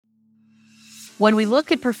when we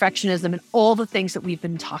look at perfectionism and all the things that we've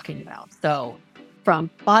been talking about, so from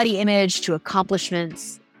body image to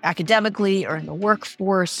accomplishments academically or in the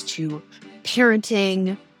workforce to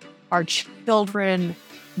parenting our children,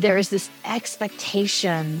 there is this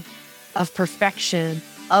expectation of perfection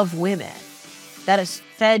of women that is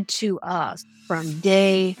fed to us from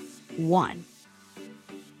day one.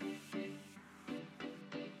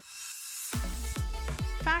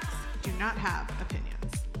 Facts do not have opinions.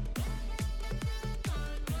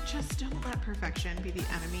 Just don't let perfection be the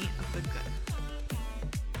enemy of the good.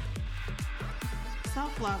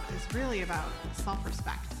 Self-love is really about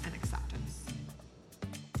self-respect and acceptance.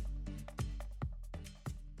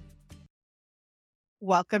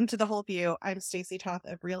 Welcome to The Whole View. I'm Stacey Toth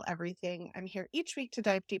of Real Everything. I'm here each week to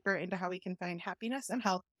dive deeper into how we can find happiness and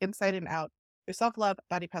health inside and out through self-love,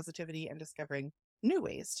 body positivity, and discovering new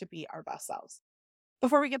ways to be our best selves.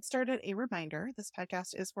 Before we get started, a reminder, this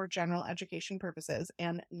podcast is for general education purposes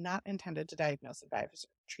and not intended to diagnose, advise, or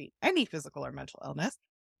treat any physical or mental illness.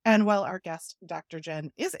 And while our guest, Dr. Jen,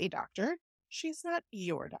 is a doctor, she's not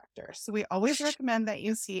your doctor. So we always recommend that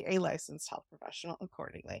you see a licensed health professional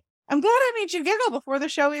accordingly. I'm glad I made you giggle before the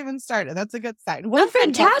show even started. That's a good sign. Well,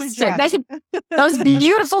 fantastic. That was a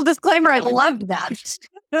beautiful disclaimer. I loved that.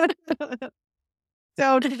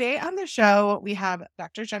 So today on the show, we have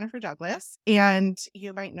Dr. Jennifer Douglas, and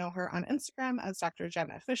you might know her on Instagram as Dr. Jen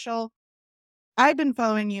Official. I've been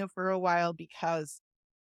following you for a while because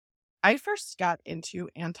I first got into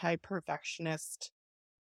anti-perfectionist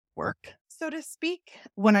work, so to speak,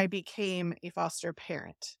 when I became a foster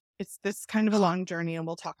parent. It's this kind of a long journey, and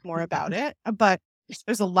we'll talk more about it, but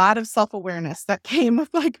there's a lot of self-awareness that came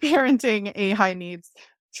with parenting a high needs,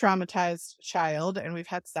 traumatized child, and we've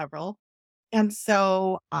had several. And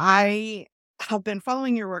so I have been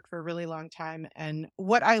following your work for a really long time. And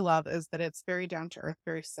what I love is that it's very down to earth,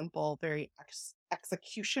 very simple, very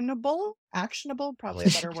actionable, probably a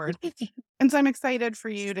better word. And so I'm excited for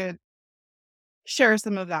you to share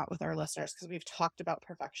some of that with our listeners, because we've talked about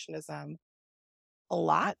perfectionism a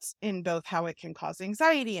lot in both how it can cause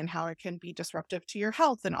anxiety and how it can be disruptive to your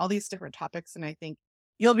health and all these different topics. And I think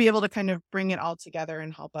you'll be able to kind of bring it all together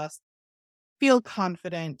and help us feel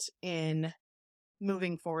confident in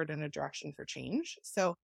moving forward in a direction for change.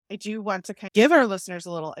 So I do want to kind of give our listeners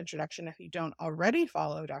a little introduction. If you don't already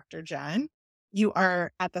follow Dr. Jen, you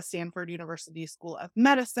are at the Stanford University School of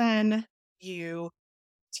Medicine. You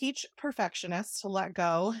teach perfectionists to let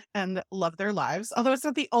go and love their lives, although it's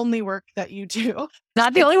not the only work that you do.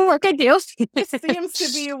 Not the only work I do. It seems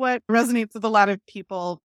to be what resonates with a lot of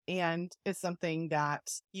people and is something that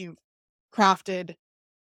you've crafted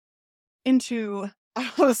into, I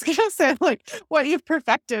was going to say, what you've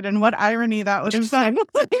perfected, and what irony that would have been.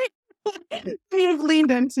 You've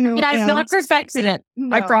leaned into. I've not perfected it,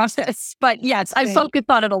 I promise. But yes, I've focused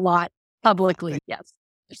on it a lot publicly. Yes.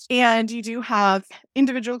 And you do have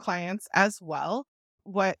individual clients as well.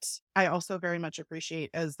 What I also very much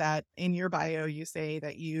appreciate is that in your bio, you say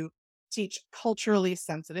that you teach culturally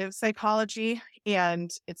sensitive psychology, and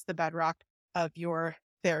it's the bedrock of your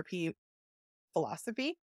therapy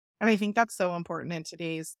philosophy. And I think that's so important in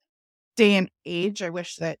today's day and age. I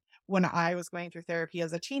wish that when I was going through therapy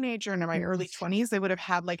as a teenager and in my early 20s, I would have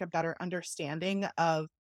had a better understanding of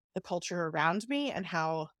the culture around me and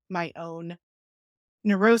how my own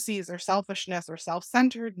neuroses or selfishness or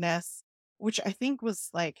self-centeredness, which I think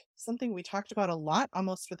was something we talked about a lot,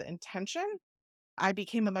 almost with intention. I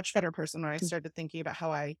became a much better person when I started thinking about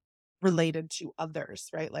how I related to others,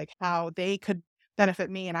 right? How they could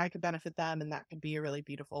benefit me and I could benefit them. And that could be a really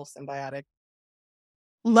beautiful symbiotic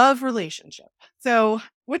love relationship. So,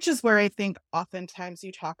 which is where I think oftentimes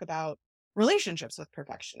you talk about relationships with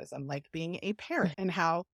perfectionism, like being a parent, and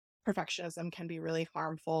how perfectionism can be really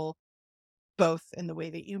harmful, both in the way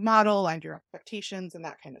that you model and your expectations and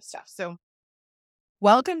that kind of stuff. So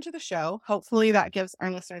welcome to the show. Hopefully that gives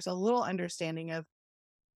our listeners a little understanding of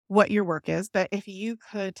what your work is. But if you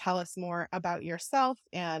could tell us more about yourself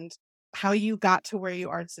and how you got to where you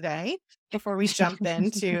are today before we jump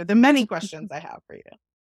into the many questions I have for you.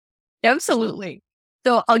 Absolutely.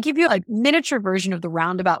 So I'll give you a miniature version of the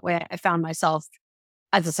roundabout way I found myself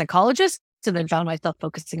as a psychologist, and then found myself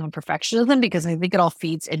focusing on perfectionism, because I think it all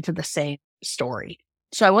feeds into the same story.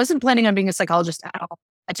 So I wasn't planning on being a psychologist at all.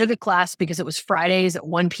 I took a class because it was Fridays at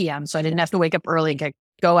 1 p.m. So I didn't have to wake up early and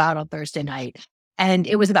go out on Thursday night. And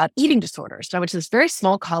it was about eating disorders. So I went to this very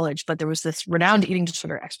small college, but there was this renowned eating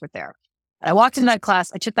disorder expert there. And I walked into that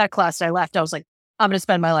class, I took that class, and I left. I was like, I'm going to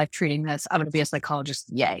spend my life treating this. I'm going to be a psychologist.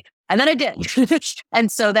 Yay. And then I did.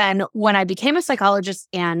 And so then when I became a psychologist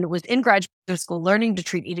and was in graduate school learning to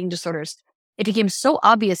treat eating disorders, it became so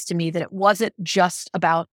obvious to me that it wasn't just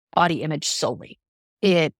about body image solely.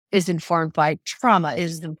 It is informed by trauma, it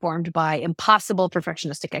is informed by impossible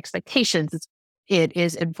perfectionistic expectations. It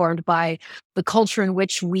is informed by the culture in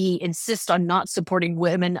which we insist on not supporting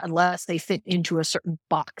women unless they fit into a certain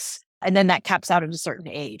box. And then that caps out at a certain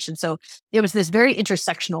age. And so it was this very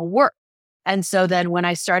intersectional work. And so then when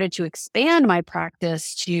I started to expand my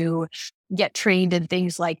practice to get trained in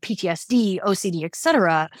things like PTSD, OCD, et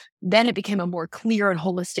cetera, then it became a more clear and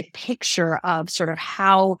holistic picture of sort of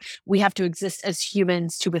how we have to exist as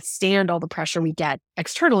humans to withstand all the pressure we get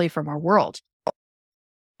externally from our world.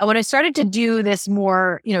 And when I started to do this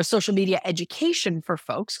more, social media education for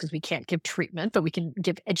folks, because we can't give treatment, but we can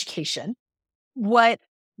give education, what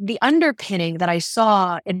the underpinning that I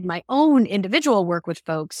saw in my own individual work with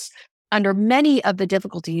folks under many of the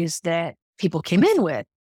difficulties that people came in with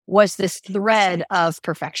was this thread of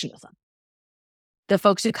perfectionism. The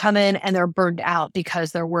folks who come in and they're burned out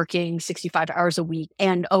because they're working 65 hours a week.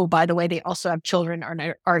 And oh, by the way, they also have children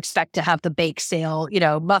are expect to have the bake sale,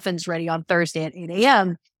 muffins ready on Thursday at 8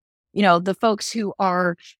 a.m. The folks who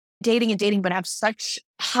are dating and dating, but have such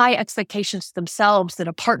high expectations themselves that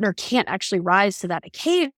a partner can't actually rise to that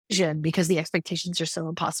occasion because the expectations are so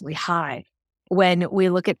impossibly high. When we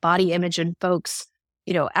look at body image and folks,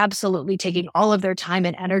 absolutely taking all of their time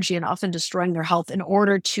and energy and often destroying their health in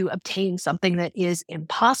order to obtain something that is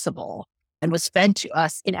impossible and was fed to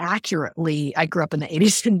us inaccurately. I grew up in the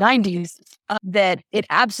 80s and 90s, that it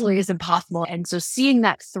absolutely is impossible. And so seeing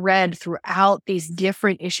that thread throughout these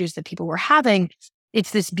different issues that people were having,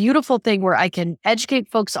 it's this beautiful thing where I can educate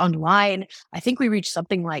folks online. I think we reach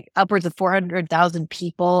something like upwards of 400,000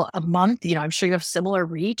 people a month. I'm sure you have similar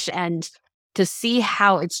reach. And to see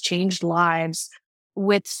how it's changed lives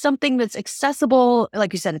with something that's accessible,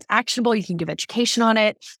 like you said, it's actionable. You can give education on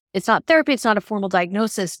it. It's not therapy, it's not a formal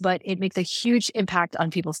diagnosis, but it makes a huge impact on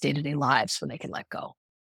people's day-to-day lives when they can let go.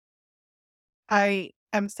 I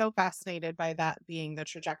am so fascinated by that being the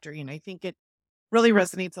trajectory. And I think it really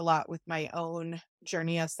resonates a lot with my own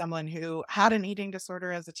journey as someone who had an eating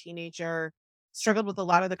disorder as a teenager, struggled with a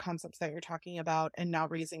lot of the concepts that you're talking about, and now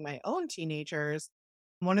raising my own teenagers.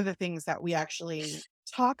 One of the things that we actually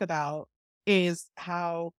talk about is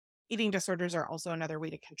how eating disorders are also another way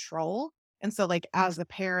to control. And so, like, as a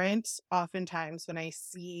parent, oftentimes when I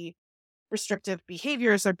see restrictive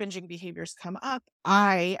behaviors or binging behaviors come up,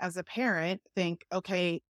 I, as a parent, think,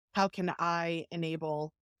 okay, how can I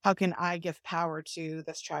enable, how can I give power to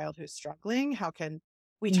this child who's struggling? How can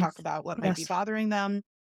we Mm, talk about what might be yes. bothering them?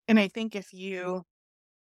 And I think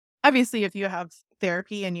obviously, if you have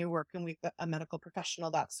therapy and you're working with a medical professional,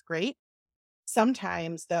 that's great.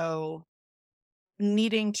 Sometimes, though,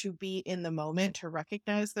 needing to be in the moment to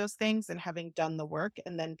recognize those things and having done the work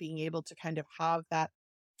and then being able to kind of have that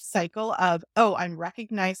cycle of, oh, I'm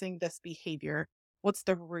recognizing this behavior. What's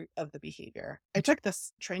the root of the behavior? I took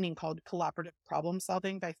this training called collaborative problem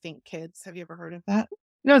solving by Think Kids. Have you ever heard of that?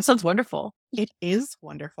 No, it sounds wonderful. It is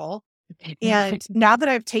wonderful. And now that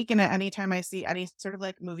I've taken it, anytime I see any sort of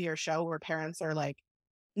like movie or show where parents are like,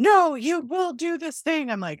 no, you will do this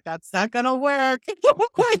thing. I'm like, that's not gonna work.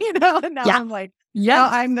 And now Yeah. I'm like, now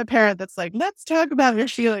Yes. I'm the parent that's like, let's talk about your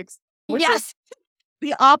feelings, which is Yes.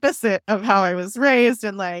 the opposite of how I was raised.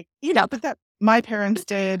 And like, but that my parents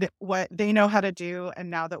did what they know how to do. And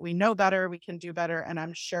now that we know better, we can do better. And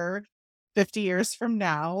I'm sure 50 years from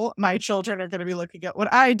now, my children are going to be looking at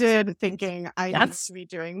what I did, thinking I need Yes. to be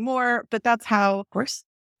doing more. But Of course.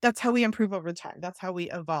 that's how we improve over time. That's how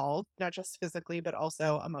we evolve, not just physically, but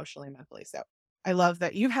also emotionally, mentally. So I love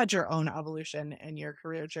that you've had your own evolution in your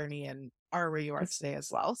career journey and are where you are Yes. today as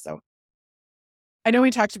well. So I know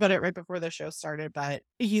we talked about it right before the show started, but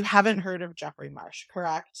you haven't heard of Jeffrey Marsh,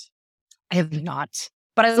 correct? I have not,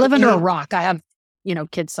 but I So live under a rock. I have,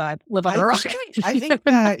 kids, so I live under I a rock. think I think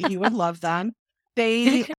that you would love them.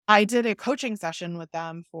 I did a coaching session with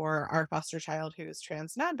them for our foster child who's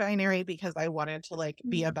trans non-binary because I wanted to like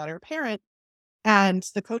be a better parent. And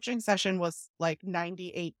the coaching session was like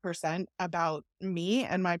 98% about me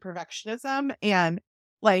and my perfectionism and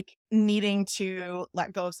like needing to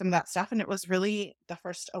let go of some of that stuff. And it was really the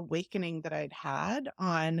first awakening that I'd had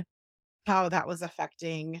on how that was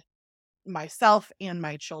affecting myself and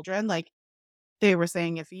my children. Like they were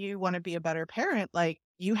saying, if you want to be a better parent, like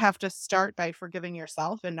you have to start by forgiving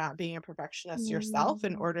yourself and not being a perfectionist yourself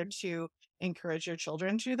in order to encourage your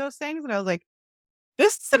children to do those things. And I was like,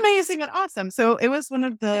 this is amazing and awesome. So it was one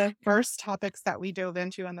of the first topics that we dove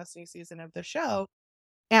into on this new season of the show.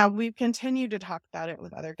 And we've continued to talk about it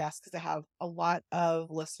with other guests because I have a lot of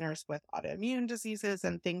listeners with autoimmune diseases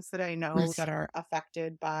and things that I know that are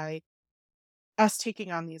affected by us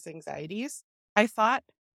taking on these anxieties, I thought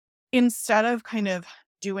instead of kind of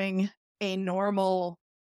doing a normal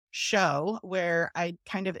show where I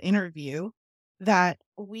kind of interview, that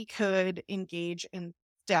we could engage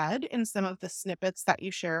instead in some of the snippets that you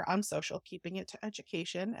share on social, keeping it to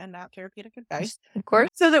education and not therapeutic advice, Of course.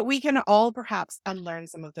 so that we can all perhaps unlearn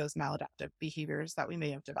some of those maladaptive behaviors that we may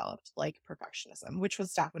have developed, like perfectionism, which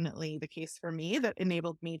was definitely the case for me that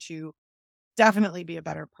enabled me to definitely be a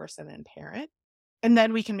better person and parent. And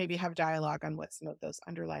then we can maybe have dialogue on what some of those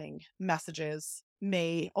underlying messages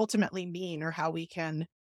may ultimately mean or how we can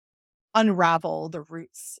unravel the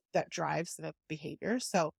roots that drive some of the behavior.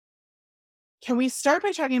 So, can we start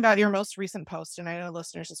by talking about your most recent post? And I know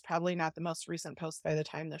listeners, is probably not the most recent post by the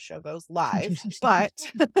time the show goes live, but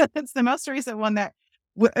it's the most recent one that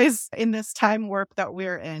is in this time warp that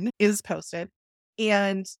we're in, is posted.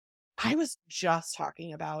 And I was just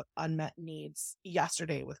talking about unmet needs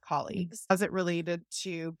yesterday with colleagues as it related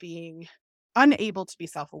to being unable to be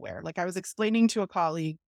self aware. Like, I was explaining to a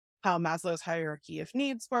colleague how Maslow's hierarchy of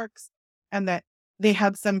needs works, and that they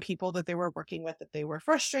had some people that they were working with that they were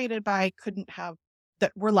frustrated by, couldn't have,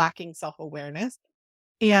 that were lacking self-awareness.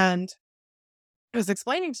 And I was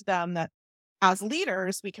explaining to them that as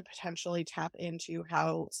leaders, we could potentially tap into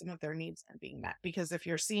how some of their needs are being met. Because if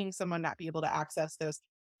you're seeing someone not be able to access those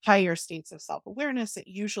higher states of self-awareness, it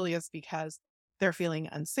usually is because they're feeling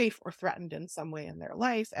unsafe or threatened in some way in their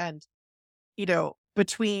life. And,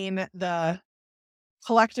 between the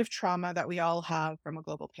collective trauma that we all have from a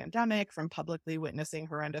global pandemic, from publicly witnessing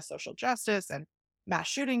horrendous social justice and mass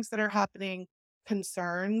shootings that are happening,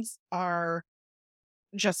 concerns are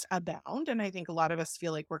just abound. And I think a lot of us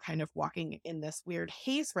feel like we're kind of walking in this weird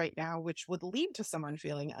haze right now, which would lead to someone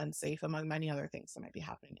feeling unsafe, among many other things that might be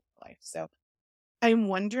happening in their life. So I'm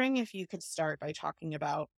wondering if you could start by talking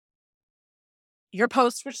about your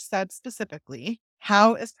post, which said specifically,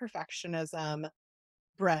 how is perfectionism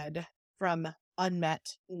bred from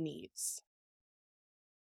unmet needs?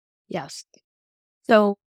 Yes.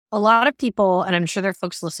 So a lot of people, and I'm sure there are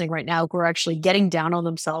folks listening right now who are actually getting down on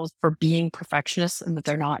themselves for being perfectionists and that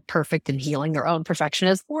they're not perfect and healing their own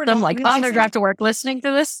perfectionism. Or I'm not like, on their realizing. drive to work listening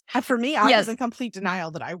to this. For me, I was Yes, in complete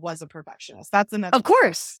denial that I was a perfectionist. That's another of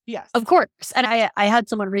course. yes. Of course. And I had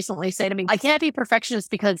someone recently say to me, I can't be a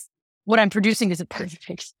perfectionist because what I'm producing isn't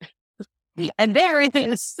perfect. And there is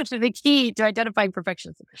the key to identifying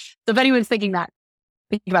perfectionism. So if anyone's thinking that,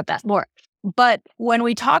 think about that more. But when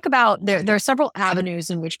we talk about there are several avenues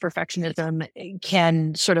in which perfectionism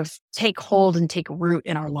can sort of take hold and take root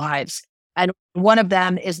in our lives. And one of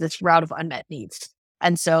them is this route of unmet needs.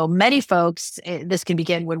 And so many folks, this can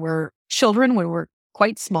begin when we're children, when we're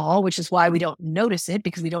quite small, which is why we don't notice it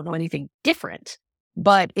because we don't know anything different.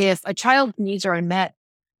 But if a child's needs are unmet,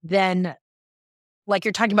 then like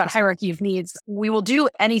you're talking about hierarchy of needs, we will do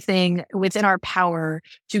anything within our power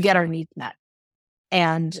to get our needs met.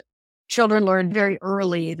 And children learn very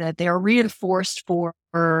early that they are reinforced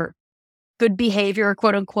for good behavior,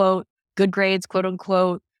 quote unquote, good grades, quote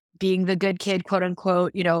unquote, being the good kid, quote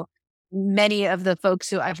unquote. Many of the folks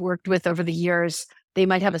who I've worked with over the years, they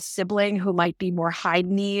might have a sibling who might be more high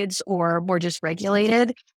needs or more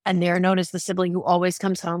dysregulated. And they're known as the sibling who always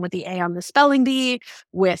comes home with the A on the spelling bee,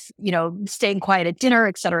 with, staying quiet at dinner,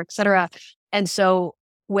 et cetera, et cetera. And so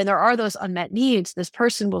when there are those unmet needs, this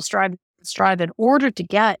person will strive in order to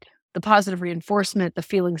get the positive reinforcement, the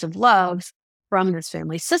feelings of love from this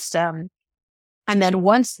family system. And then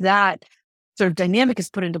once that sort of dynamic is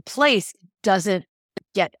put into place, it doesn't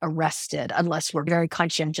get arrested unless we're very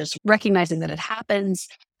conscientious, recognizing that it happens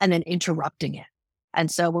and then interrupting it. And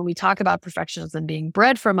so when we talk about perfectionism being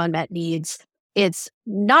bred from unmet needs, it's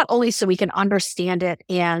not only so we can understand it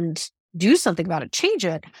and do something about it, change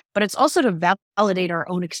it, but it's also to validate our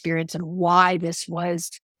own experience and why this was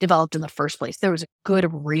developed in the first place. There was a good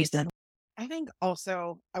reason. I think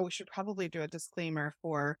also we should probably do a disclaimer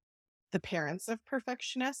for the parents of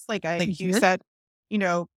perfectionists. Like you Mhm. said,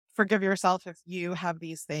 forgive yourself if you have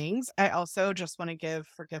these things. I also just want to give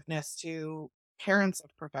forgiveness to parents of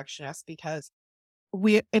perfectionists, because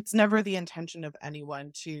it's never the intention of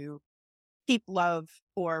anyone to keep love,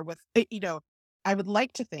 or I would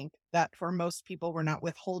like to think that for most people, we're not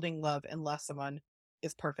withholding love unless someone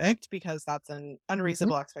is perfect, because that's an Mhm.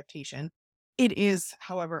 unreasonable expectation. It is,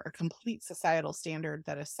 however, a complete societal standard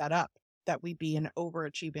that is set up that we be an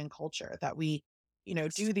overachieving culture, that we,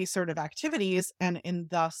 do these sort of activities, and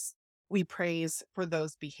thus we praise for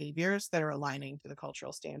those behaviors that are aligning to the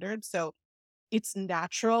cultural standard. So it's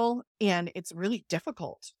natural, and it's really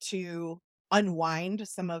difficult to unwind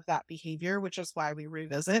some of that behavior, which is why we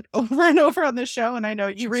revisit over and over on the show. And I know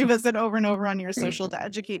you revisit over and over on your social to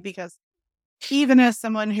educate, because even as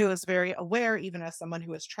someone who is very aware, even as someone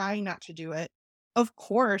who is trying not to do it, of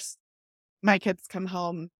course, my kids come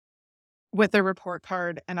home with a report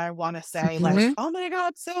card and I want to say, like, Mhm. oh my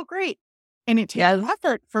God, so great. And it takes Yeah.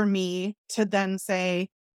 effort for me to then say,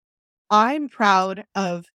 I'm proud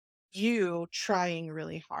of you trying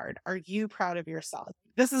really hard. Are you proud of yourself?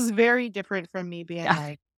 This is very different from me being Yeah.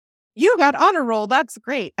 like, you got honor roll. That's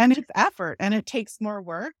great. And it's effort and it takes more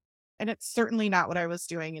work. And it's certainly not what I was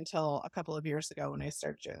doing until a couple of years ago when I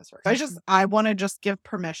started doing this work. I want to just give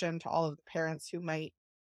permission to all of the parents who might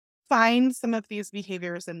find some of these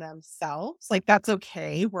behaviors in themselves. Like, that's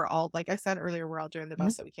okay. We're all, like I said earlier, we're all doing the Mhm.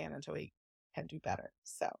 best that we can until we can do better.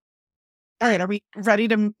 So, all right. Are we ready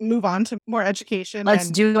to move on to more education Let's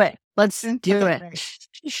and do it. Let's action? do Okay, it.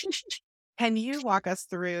 great. Can you walk us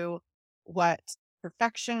through what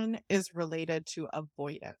perfection is related to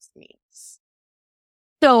avoidance means?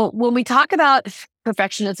 So when we talk about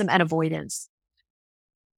perfectionism and avoidance,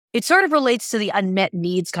 it sort of relates to the unmet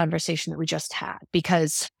needs conversation that we just had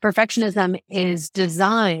because perfectionism is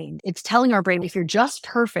designed, it's telling our brain if you're just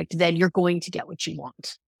perfect, then you're going to get what you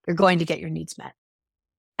want. You're going to get your needs met.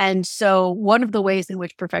 And so, one of the ways in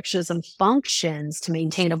which perfectionism functions to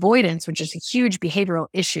maintain avoidance, which is a huge behavioral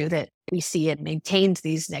issue that we see it maintains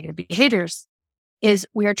these negative behaviors, is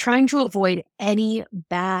we are trying to avoid any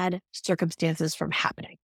bad circumstances from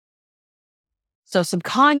happening. So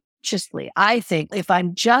subconsciously, I think if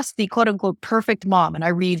I'm just the quote unquote perfect mom and I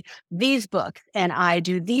read these books and I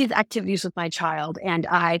do these activities with my child and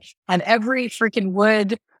I have every freaking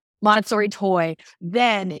wood Montessori toy,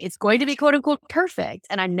 then it's going to be quote unquote perfect.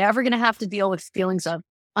 And I'm never going to have to deal with feelings of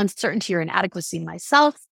uncertainty or inadequacy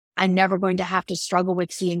myself. I'm never going to have to struggle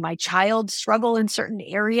with seeing my child struggle in certain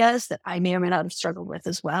areas that I may or may not have struggled with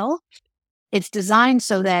as well. It's designed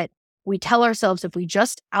so that we tell ourselves if we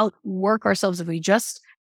just outwork ourselves, if we just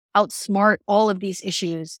outsmart all of these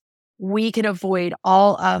issues, we can avoid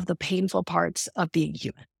all of the painful parts of being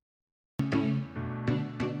human.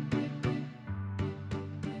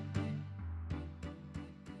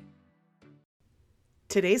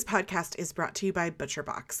 Today's podcast is brought to you by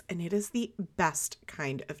ButcherBox, and it is the best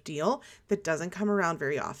kind of deal that doesn't come around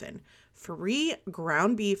very often. Free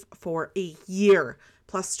ground beef for a year,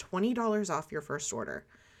 plus $20 off your first order.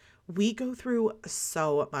 We go through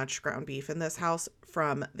so much ground beef in this house,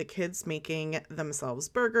 from the kids making themselves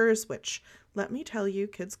burgers, which, let me tell you,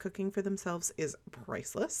 kids cooking for themselves is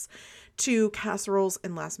priceless, to casseroles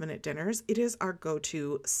and last minute dinners. It is our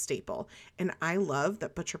go-to staple. And I love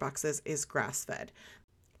that ButcherBox's is grass fed.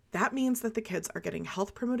 That means that the kids are getting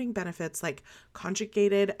health promoting benefits like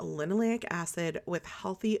conjugated linoleic acid with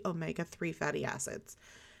healthy omega 3 fatty acids.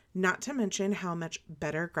 Not to mention how much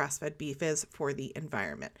better grass fed beef is for the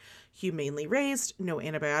environment. Humanely raised, no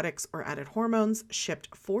antibiotics or added hormones,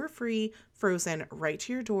 shipped for free, frozen right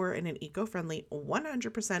to your door in an eco friendly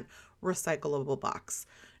 100% recyclable box.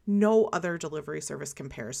 No other delivery service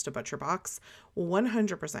compares to ButcherBox.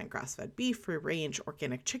 100% grass-fed beef, free-range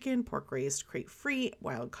organic chicken, pork-raised, crate-free,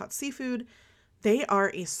 wild-caught seafood. They are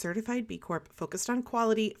a certified B Corp focused on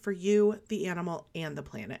quality for you, the animal, and the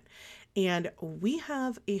planet. And we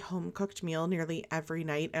have a home-cooked meal nearly every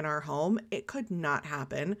night in our home. It could not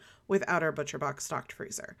happen without our ButcherBox stocked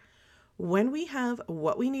freezer. When we have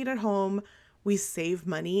what we need at home, we save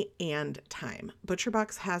money and time.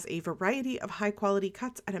 ButcherBox has a variety of high quality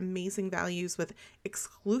cuts at amazing values with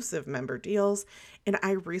exclusive member deals. And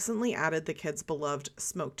I recently added the kids' beloved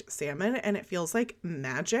smoked salmon, and it feels like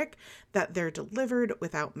magic that they're delivered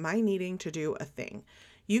without my needing to do a thing.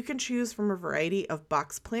 You can choose from a variety of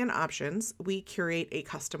box plan options. We curate a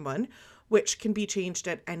custom one, which can be changed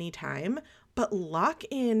at any time. But lock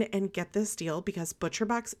in and get this deal because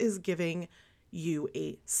ButcherBox is giving you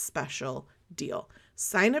a special deal.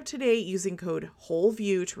 Sign up today using code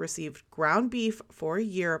WHOLEVIEW to receive ground beef for a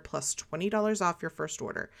year plus $20 off your first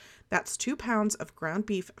order. That's 2 pounds of ground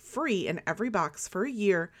beef free in every box for a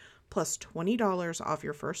year plus $20 off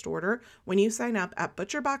your first order when you sign up at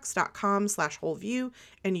butcherbox.com/WHOLEVIEW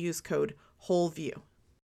and use code WHOLEVIEW.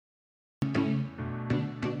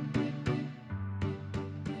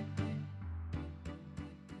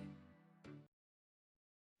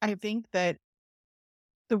 I think that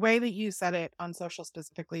the way that you said it on social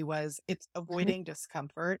specifically was it's Mhm. avoiding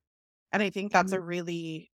discomfort. And I think that's a Mhm.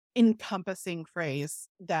 really encompassing phrase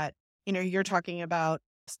that, you're talking about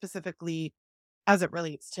specifically as it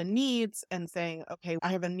relates to needs and saying, okay, I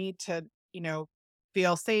have a need to, you know,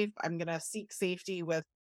 feel safe. I'm going to seek safety with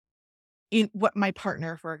what my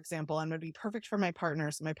partner, for example, I'm going to be perfect for my partner.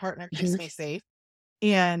 So my partner keeps Mhm. me safe.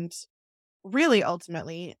 And really,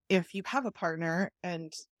 ultimately, if you have a partner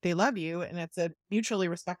and they love you and it's a mutually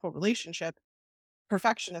respectful relationship,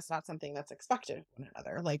 perfection is not something that's expected of one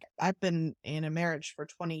another. Like, I've been in a marriage for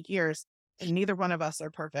 20 years and neither one of us are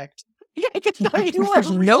perfect. I can tell you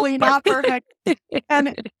we're really not perfect.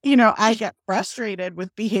 And, I get frustrated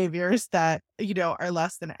with behaviors that, are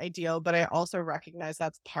less than ideal, but I also recognize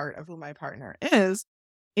that's part of who my partner is.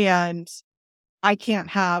 And I can't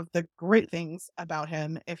have the great things about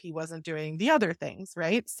him if he wasn't doing the other things.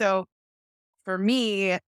 Right. So for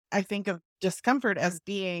me, I think of discomfort as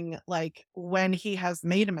being like when he has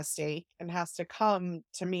made a mistake and has to come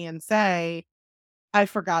to me and say, I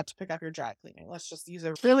forgot to pick up your dry cleaning. Let's just use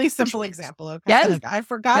a really simple example. Okay. Yes. Like, I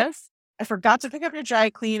forgot Yes. to pick up your dry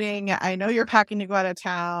cleaning. I know you're packing to go out of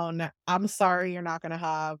town. I'm sorry you're not going to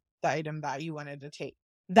have the item that you wanted to take.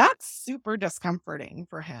 That's super discomforting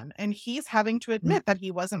for him. And he's having to admit that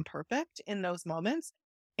he wasn't perfect in those moments.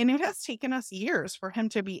 And it has taken us years for him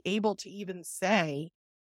to be able to even say,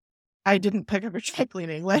 I didn't pick up your dry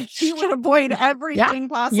cleaning. Like, he would avoid everything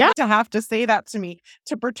possible to have to say that to me,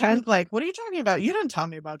 to pretend like, what are you talking about? You didn't tell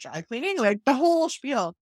me about dry cleaning, like the whole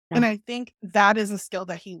spiel. And I think that is a skill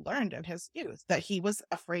that he learned in his youth, that he was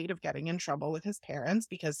afraid of getting in trouble with his parents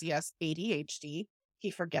because he has ADHD. He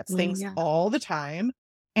forgets things all the time.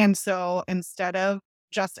 And so instead of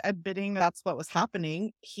just admitting that's what was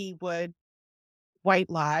happening, he would white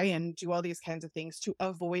lie and do all these kinds of things to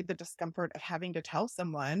avoid the discomfort of having to tell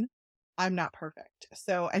someone I'm not perfect.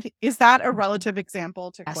 So I think, is that a relative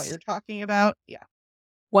example to what you're talking about? Yeah.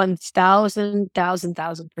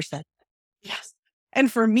 1,000,000,000%. Yes.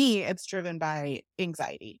 And for me, it's driven by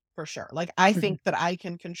anxiety for sure. Like, I think that I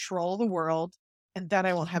can control the world and that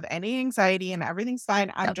I won't have any anxiety and everything's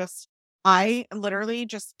fine. I literally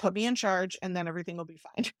just put me in charge and then everything will be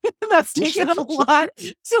fine. That's taken a lot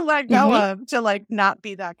to let go of, to like not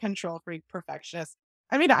be that control freak perfectionist.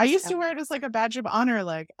 I mean, I used to wear it as like a badge of honor.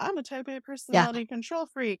 Like, I'm a type A personality control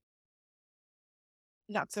freak.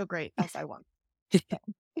 Not so great as I want.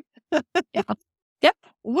 Yep.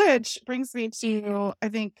 Which brings me to, I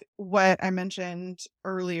think, what I mentioned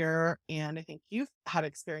earlier, and I think you've had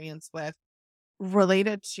experience with,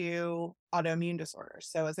 related to autoimmune disorders.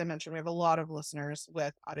 So as I mentioned, we have a lot of listeners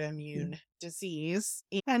with autoimmune disease.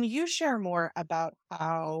 Can you share more about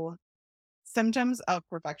how symptoms of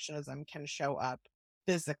perfectionism can show up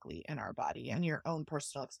physically in our body and your own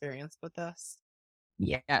personal experience with this?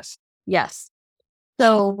 Yes. Yes.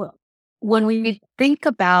 So when we think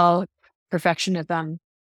about perfectionism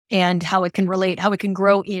and how it can relate, how it can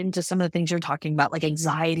grow into some of the things you're talking about, like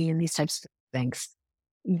anxiety and these types of things,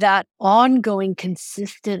 that ongoing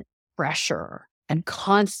consistent pressure and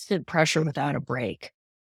constant pressure without a break,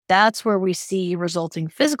 that's where we see resulting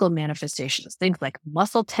physical manifestations, things like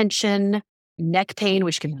muscle tension, neck pain,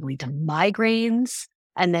 which can lead to migraines,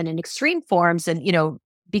 and then in extreme forms. And,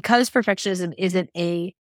 because perfectionism isn't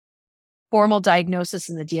a formal diagnosis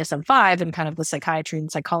in the DSM-5 and kind of the psychiatry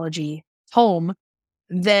and psychology home,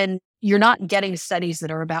 then you're not getting studies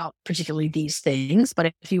that are about particularly these things.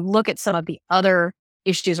 But if you look at some of the other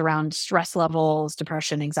issues around stress levels,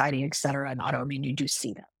 depression, anxiety, et cetera, and autoimmune, you do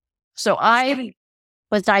see that. So I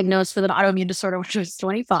was diagnosed with an autoimmune disorder when I was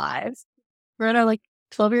 25. We're at our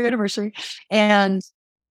 12-year anniversary. And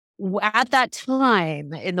at that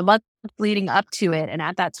time, in the month leading up to it, and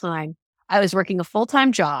at that time, I was working a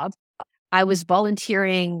full-time job. I was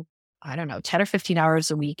volunteering, 10 or 15 hours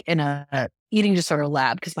a week in a eating disorder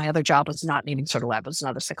lab, because my other job was not an eating disorder lab, it was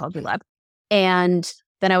another psychology lab. And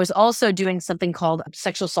then I was also doing something called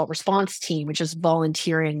sexual assault response team, which is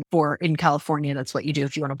volunteering in California. That's what you do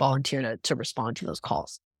if you want to volunteer to respond to those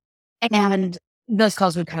calls. And those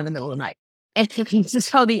calls would come in the middle of the night. And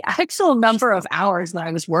so the actual number of hours that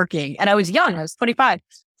I was working, and I was young, I was 25.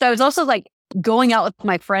 So I was also going out with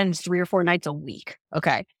my friends 3 or 4 nights a week.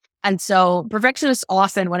 Okay. And so perfectionists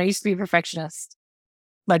often, when I used to be a perfectionist,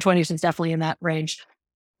 my 20s was definitely in that range,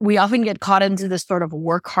 we often get caught into this sort of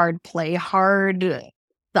work hard, play hard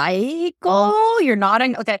cycle. You're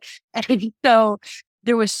nodding. Okay. And so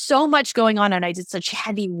there was so much going on, and I did such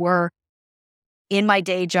heavy work in my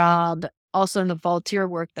day job, also in the volunteer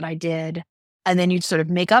work that I did. And then you'd sort of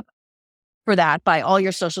make up for that by all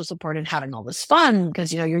your social support and having all this fun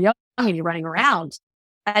because, you're young and you're running around.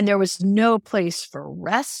 And there was no place for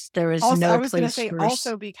rest. There was Also, no I was going to place say for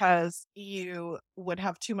also because you would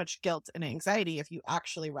have too much guilt and anxiety if you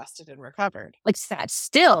actually rested and recovered. sat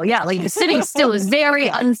still. Yeah. The sitting still is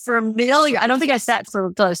very unfamiliar. I don't think I sat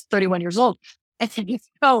until I was 31 years old. And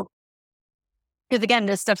so, because again,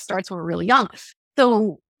 this stuff starts when we're really young.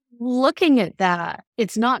 So looking at that,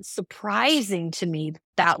 it's not surprising to me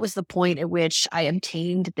that was the point at which I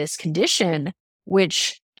obtained this condition,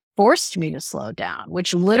 which forced me to slow down,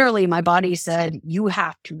 which literally my body said, you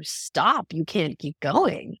have to stop. You can't keep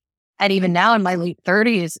going. And even now in my late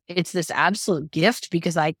 30s, it's this absolute gift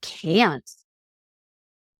because I can't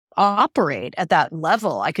operate at that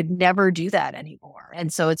level. I could never do that anymore.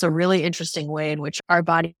 And so it's a really interesting way in which our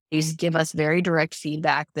bodies give us very direct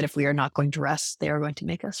feedback that if we are not going to rest, they are going to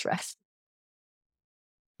make us rest.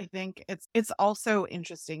 I think it's also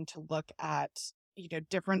interesting to look at,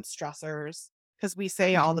 different stressors, because we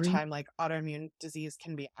say all the time, like, autoimmune disease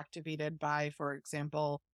can be activated by, for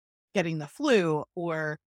example, getting the flu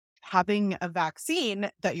or having a vaccine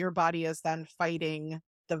that your body is then fighting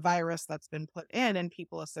the virus that's been put in, and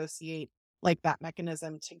people associate like that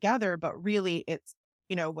mechanism together. But really it's,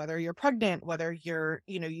 whether you're pregnant, whether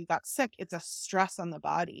you got sick, it's a stress on the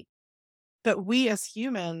body. But we as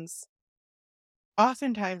humans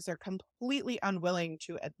oftentimes are completely unwilling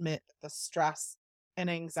to admit the stress and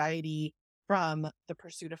anxiety from the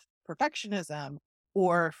pursuit of perfectionism,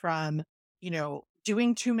 or from,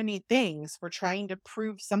 doing too many things for trying to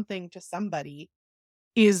prove something to somebody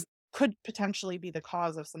is could potentially be the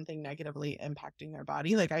cause of something negatively impacting their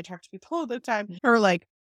body. Like, I talk to people all the time who are like,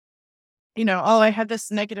 oh, I had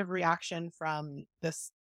this negative reaction from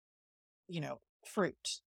this,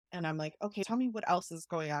 fruit. And I'm like, okay, tell me what else is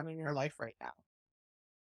going on in your life right now.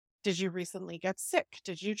 Did you recently get sick?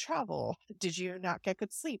 Did you travel? Did you not get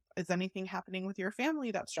good sleep? Is anything happening with your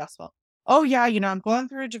family that's stressful? Oh, yeah, I'm going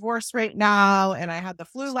through a divorce right now and I had the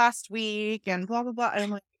flu last week and blah, blah, blah. And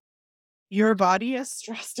I'm like, your body is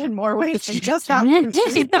stressed in more ways than just that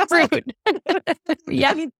The fruit.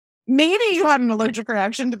 I mean, maybe you had an allergic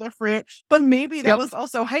reaction to the fruit, but maybe that was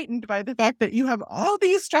also heightened by the fact that you have all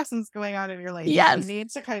these stresses going on in your life. Yes. You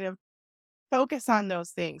need to kind of focus on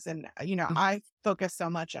those things. And, I focus so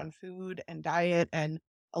much on food and diet and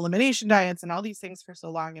elimination diets and all these things for so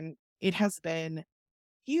long. And it has been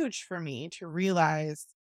huge for me to realize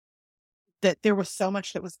that there was so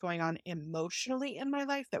much that was going on emotionally in my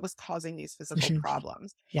life that was causing these physical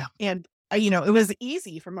problems. Yeah. And, it was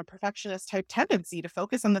easy from a perfectionist type tendency to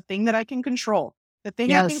focus on the thing that I can control. The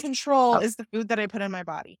thing I can control is the food that I put in my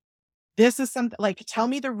body. This is something like, tell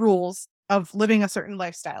me the rules of living a certain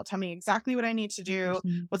lifestyle. Tell me exactly what I need to do,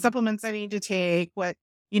 what supplements I need to take, what,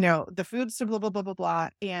 the foods to blah, blah, blah, blah, blah.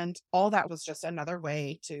 And all that was just another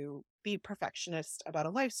way to be perfectionist about a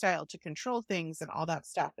lifestyle, to control things and all that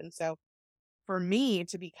stuff. And so for me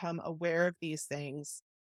to become aware of these things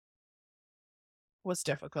was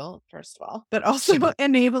difficult, first of all, but also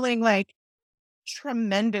enabling like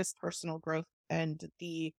tremendous personal growth and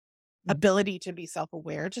the ability to be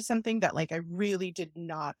self-aware to something that like I really did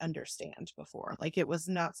not understand before. Like, it was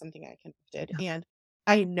not something I connected. And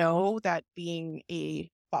I know that being a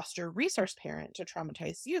foster resource parent to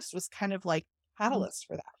traumatized youth was kind of like catalyst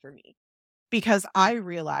for that for me, because I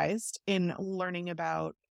realized in learning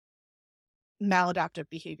about maladaptive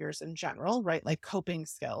behaviors in general, right? Like coping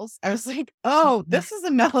skills. I was like, oh, this is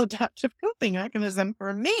a maladaptive coping mechanism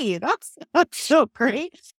for me. That's not so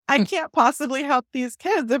great. I can't possibly help these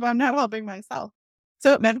kids if I'm not helping myself.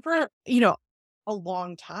 So it meant for, a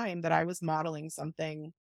long time that I was modeling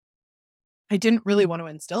something I didn't really want to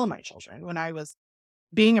instill in my children when I was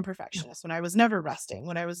being a perfectionist, when I was never resting,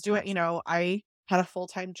 when I was doing, I had a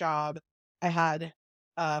full-time job. I had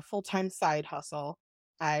a full-time side hustle.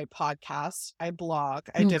 I podcast, I blog,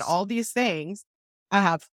 I did all these things. I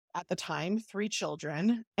have at the time 3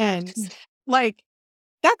 children, and like,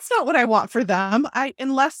 that's not what I want for them.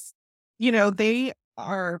 Unless, they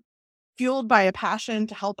are fueled by a passion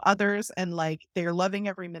to help others and like they're loving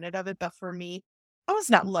every minute of it. But for me, I was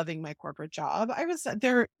not loving my corporate job. I was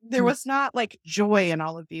there was not like joy in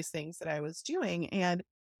all of these things that I was doing. And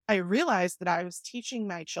I realized that I was teaching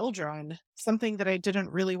my children something that I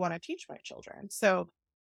didn't really want to teach my children. So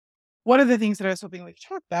one of the things that I was hoping we could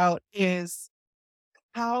talk about is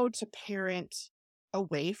how to parent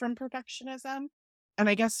away from perfectionism. And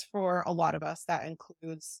I guess for a lot of us, that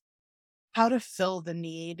includes how to fill the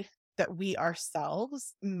need that we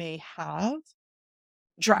ourselves may have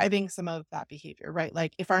driving some of that behavior, right?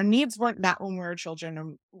 Like, if our needs weren't met when we were children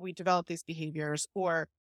and we developed these behaviors, or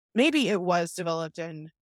maybe it was developed in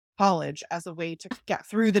college as a way to get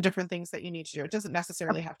through the different things that you need to do. It doesn't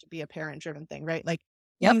necessarily have to be a parent driven thing, right? Like,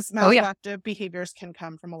 these maladaptive behaviors can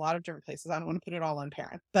come from a lot of different places. I don't want to put it all on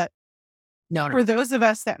parent, but for those of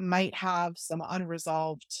us that might have some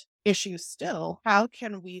unresolved issues still, how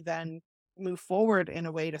can we then move forward in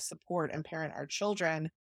a way to support and parent our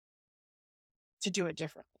children to do it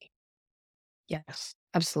differently? Yes,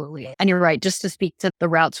 absolutely. And you're right. Just to speak to the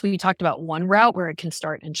routes, we talked about one route where it can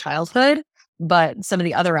start in childhood, but some of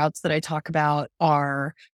the other routes that I talk about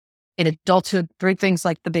are in adulthood through things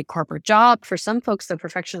like the big corporate job. For some folks, the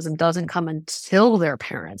perfectionism doesn't come until they're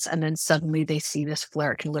parents. And then suddenly they see this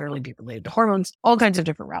flare. It can literally be related to hormones, all kinds of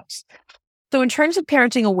different routes. So in terms of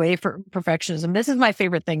parenting away from perfectionism, this is my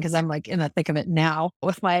favorite thing because I'm like in the thick of it now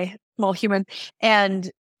with my small human. And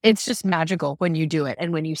it's just magical when you do it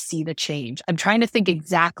and when you see the change. I'm trying to think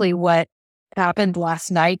exactly what happened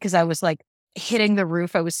last night because I was like hitting the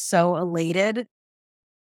roof. I was so elated.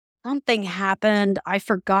 Something happened. I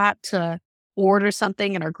forgot to order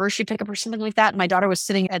something in our grocery pickup or something like that. And my daughter was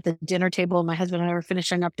sitting at the dinner table. And my husband and I were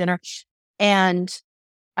finishing up dinner. And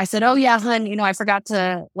I said, "Oh yeah, hun, I forgot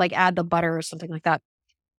to like add the butter or something like that."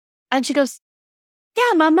 And she goes,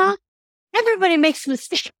 "Yeah, mama, everybody makes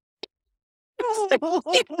mistakes." It's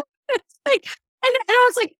like, and I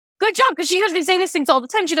was like, "Good job." Because she hears me say these things all the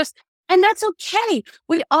time. She goes, "And that's okay.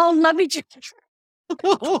 We all love each other."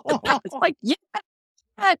 I was like, yes.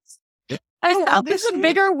 I How thought old is this is a she?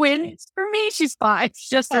 bigger win for me. She's 5.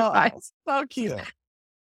 She just turned 5. Oh, so cute.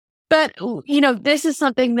 But, this is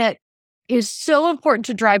something that is so important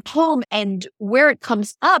to drive home and where it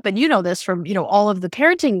comes up. And you know this from, all of the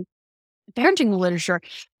parenting literature,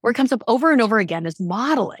 where it comes up over and over again is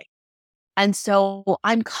modeling. And so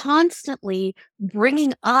I'm constantly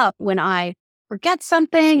bringing up when I forget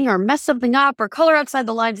something or mess something up or color outside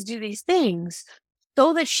the lines, do these things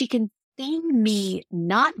so that she can see me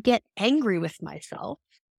not get angry with myself.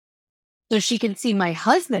 So she can see my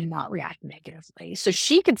husband not react negatively. So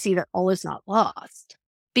she can see that all is not lost.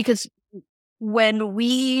 Because when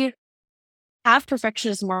we have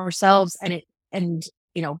perfectionism ourselves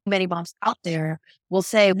many moms out there will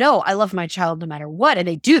say, "No, I love my child no matter what." And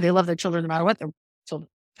they do. They love their children no matter what. Their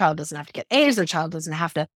child doesn't have to get A's. Their child doesn't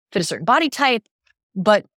have to fit a certain body type.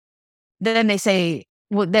 But then they say,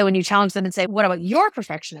 then when you challenge them and say, "What about your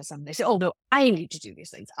perfectionism?" They say, "Oh, no, I need to do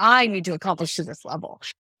these things. I need to accomplish to this level."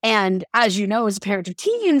 And as you know, as a parent of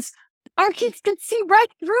teens, our kids can see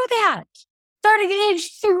right through that starting at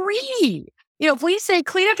age 3. If we say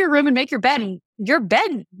clean up your room and make your bed, and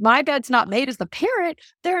my bed's not made as the parent,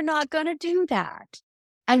 they're not going to do that.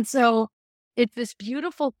 And so it's this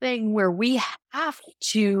beautiful thing where we have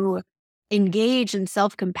to engage in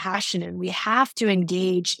self-compassion and we have to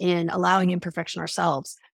engage in allowing imperfection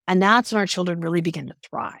ourselves. And that's when our children really begin to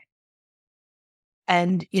thrive.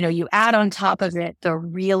 And, you add on top of it the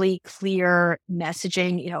really clear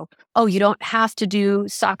messaging, "Oh, you don't have to do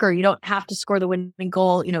soccer. You don't have to score the winning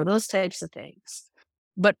goal," those types of things.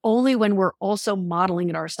 But only when we're also modeling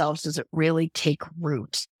it ourselves does it really take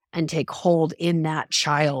root and take hold in that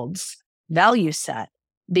child's value set.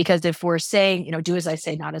 Because if we're saying, "Do as I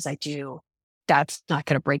say, not as I do," that's not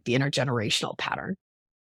going to break the intergenerational pattern.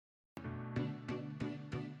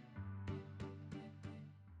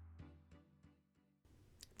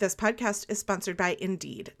 This podcast is sponsored by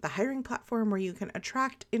Indeed, the hiring platform where you can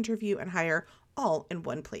attract, interview, and hire all in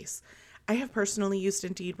one place. I have personally used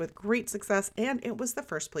Indeed with great success, and it was the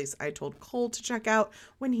first place I told Cole to check out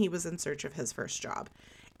when he was in search of his first job.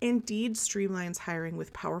 Indeed streamlines hiring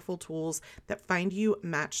with powerful tools that find you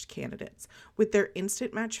matched candidates. With their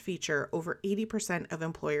instant match feature, over 80% of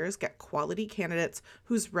employers get quality candidates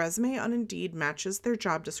whose resume on Indeed matches their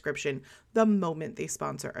job description the moment they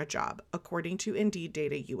sponsor a job, according to Indeed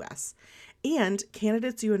Data US. And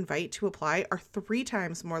candidates you invite to apply are 3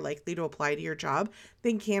 times more likely to apply to your job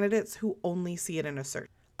than candidates who only see it in a search,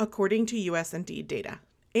 according to US Indeed data.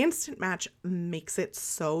 Instant Match makes it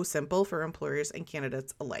so simple for employers and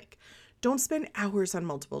candidates alike. Don't spend hours on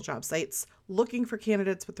multiple job sites looking for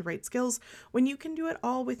candidates with the right skills when you can do it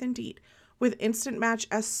all with Indeed. With Instant Match,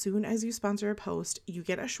 as soon as you sponsor a post, you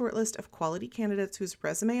get a short list of quality candidates whose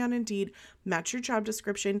resume on Indeed match your job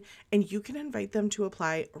description, and you can invite them to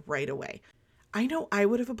apply right away. I know I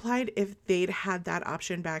would have applied if they'd had that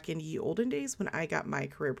option back in ye olden days when I got my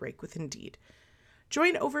career break with Indeed.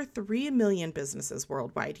 Join over 3 million businesses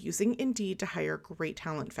worldwide using Indeed to hire great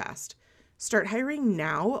talent fast. Start hiring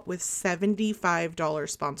now with $75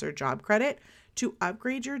 sponsored job credit to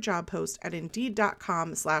upgrade your job post at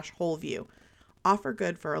Indeed.com/wholeview. Offer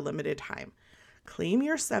good for a limited time. Claim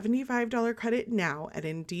your $75 credit now at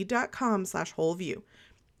Indeed.com/wholeview.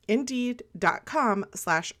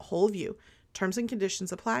 Indeed.com/wholeview. Terms and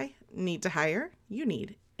conditions apply. Need to hire? You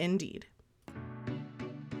need Indeed.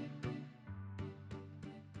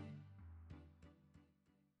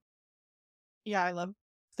 Yeah, I love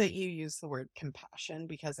that you use the word compassion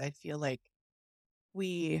because I feel like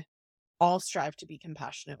we all strive to be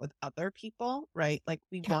compassionate with other people, right? Like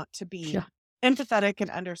we Yeah. want to be Yeah. empathetic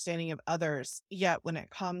and understanding of others. Yet when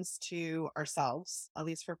it comes to ourselves, at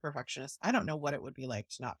least for perfectionists, I don't know what it would be like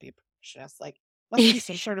to not be a perfectionist. Like, must be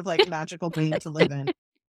some sort of like magical dream to live in.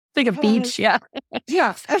 Like a beach. Yeah.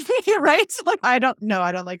 Yeah. Right. Like, I don't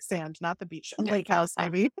like sand, not the beach. Lake house,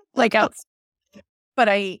 maybe. Like out. But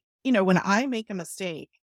when I make a mistake,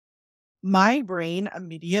 my brain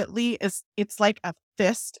immediately it's like a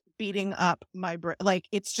fist beating up my brain. Like,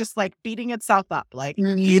 it's just like beating itself up. Like,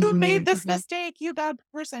 you made this mistake, you bad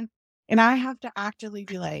person. And I have to actively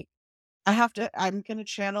be like, I'm going to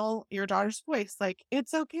channel your daughter's voice. Like,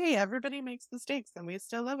 it's okay. Everybody makes mistakes and we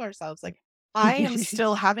still love ourselves. Like, I am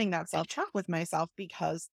still having that self talk with myself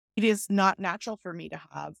because it is not natural for me to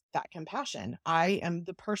have that compassion. I am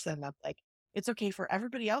the person that's like, it's okay for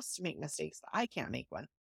everybody else to make mistakes, but I can't make one.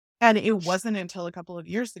 And it wasn't until a couple of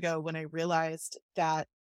years ago when I realized that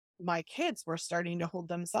my kids were starting to hold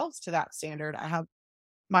themselves to that standard. I have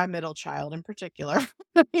my middle child in particular.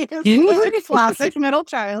 He is a classic middle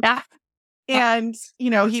child. Yeah. And,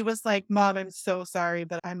 he was like, Mom, I'm so sorry,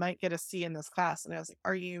 but I might get a C in this class. And I was like,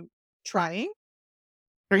 are you trying?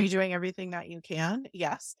 Are you doing everything that you can?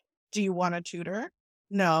 Yes. Do you want a tutor?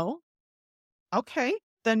 No. Okay.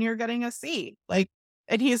 Then you're getting a C. Like,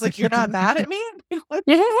 and he's like, you're not mad at me? What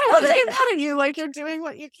are they mad at you? Like, you're doing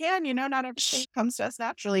what you can, not everything comes to us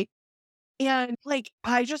naturally. And like,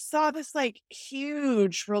 I just saw this like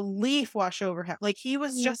huge relief wash over him. Like, he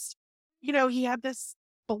was just, he had this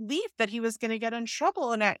belief that he was going to get in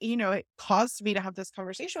trouble. And it caused me to have this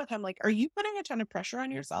conversation with him. Like, are you putting a ton of pressure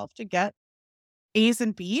on yourself to get A's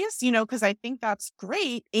and B's? Because I think that's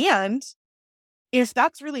great. And if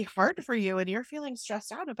that's really hard for you and you're feeling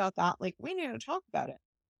stressed out about that, like, we need to talk about it.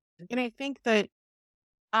 And I think that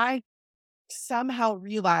I somehow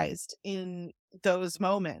realized in those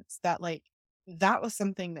moments that like that was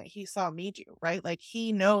something that he saw me do, right? Like,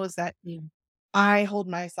 he knows that I hold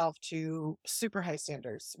myself to super high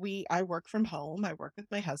standards. I work from home. I work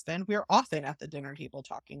with my husband. We're often at the dinner table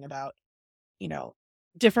talking about, you know,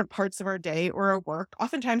 different parts of our day or our work.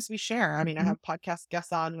 Oftentimes we share. I mean, I have podcast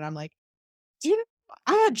guests on and I'm like, do you know,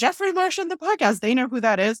 I had Jeffrey Marsh on the podcast. They know who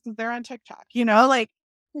that is because they're on TikTok, like,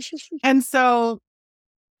 and so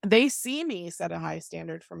they see me set a high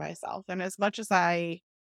standard for myself. And as much as I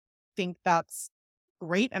think that's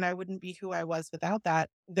great and I wouldn't be who I was without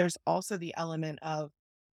that, there's also the element of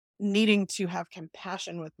needing to have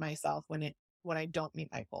compassion with myself when I don't meet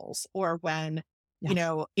my goals or when,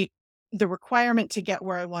 Yeah. the requirement to get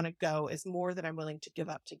where I want to go is more than I'm willing to give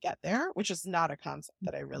up to get there, which is not a concept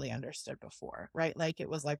that I really understood before, right? Like, it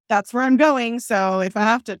was like, that's where I'm going. So if I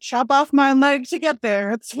have to chop off my leg to get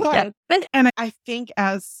there, it's fine. Yeah. And I think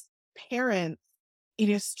as parents, it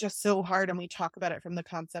is just so hard. And we talk about it from the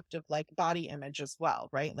concept of like body image as well,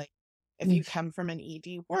 right? Like, if you come from an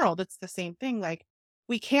ED world, it's the same thing. Like,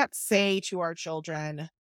 we can't say to our children,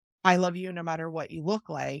 I love you no matter what you look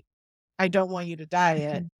like. I don't want you to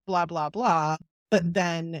diet, blah, blah, blah. But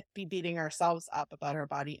then be beating ourselves up about our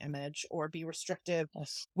body image or be restrictive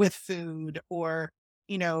with food or,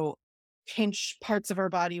 pinch parts of our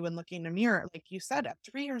body when looking in a mirror. Like you said, at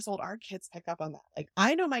 3 years old, our kids pick up on that. Like,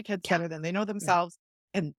 I know my kids better than they know themselves.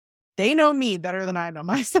 And they know me better than I know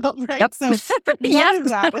myself, right? Yep. So none of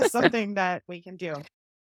that is something that we can do.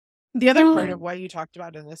 The other part of what you talked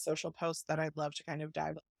about in this social post that I'd love to kind of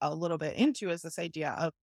dive a little bit into is this idea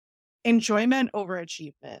of enjoyment over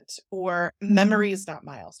achievement or memories, not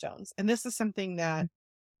milestones. And this is something that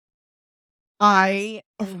I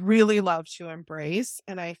really love to embrace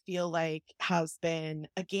and I feel like has been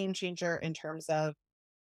a game changer in terms of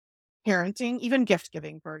parenting, even gift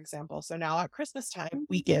giving, for example. So now at Christmas time,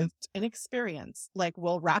 we give an experience. Like,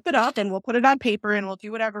 we'll wrap it up and we'll put it on paper and we'll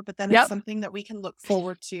do whatever, but then it's something that we can look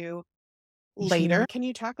forward to later. Can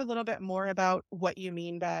you talk a little bit more about what you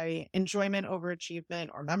mean by enjoyment over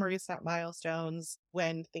achievement or memories, not milestones,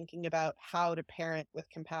 when thinking about how to parent with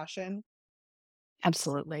compassion?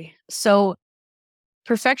 Absolutely. So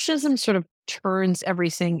perfectionism sort of turns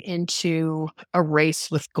everything into a race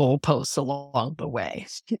with goalposts along the way.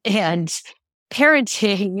 And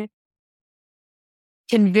parenting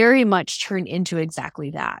can very much turn into exactly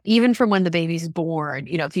that. Even from when the baby's born,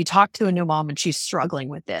 if you talk to a new mom and she's struggling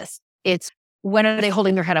with this, it's when are they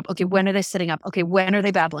holding their head up? Okay, when are they sitting up? Okay, when are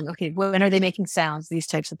they babbling? Okay, when are they making sounds? These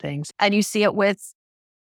types of things. And you see it with,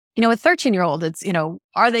 a 13-year-old. It's,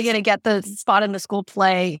 are they going to get the spot in the school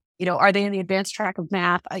play? Are they in the advanced track of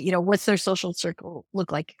math? What's their social circle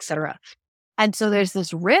look like, et cetera. And so there's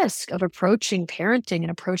this risk of approaching parenting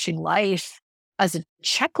and approaching life as a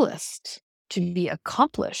checklist to be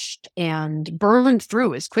accomplished and burned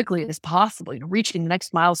through as quickly as possible, reaching the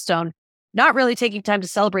next milestone, not really taking time to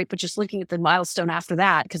celebrate, but just looking at the milestone after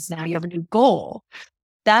that, because now you have a new goal.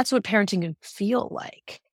 That's what parenting can feel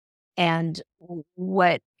like. And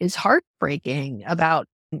what is heartbreaking about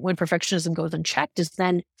when perfectionism goes unchecked is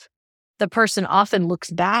then the person often looks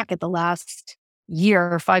back at the last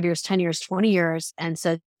year, 5 years, 10 years, 20 years and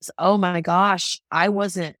says, oh my gosh, I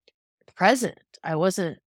wasn't present. I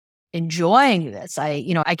wasn't enjoying this. I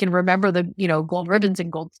can remember the, gold ribbons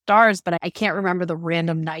and gold stars, but I can't remember the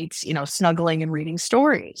random nights, snuggling and reading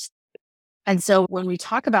stories. And so when we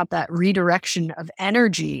talk about that redirection of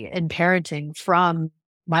energy in parenting from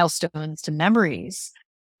milestones to memories,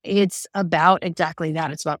 it's about exactly that.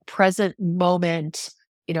 It's about present moment,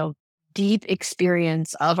 you know, deep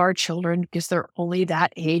experience of our children because they're only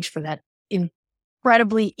that age for that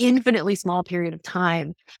incredibly, infinitely small period of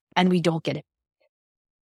time. And we don't get it.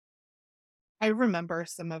 I remember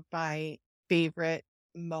some of my favorite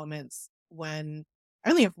moments when I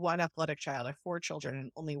only have one athletic child. I have 4 children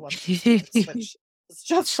and only one sports, which is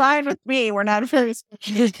just fine with me. We're not a very sports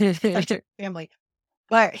family.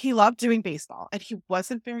 But he loved doing baseball and he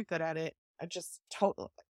wasn't very good at it. I just totally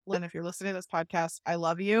Lynn, if you're listening to this podcast, I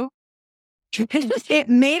love you. It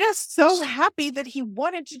made us so happy that he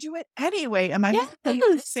wanted to do it anyway. And my husband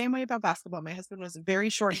was the same way about basketball. My husband was very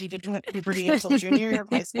short. He didn't hit puberty until junior year of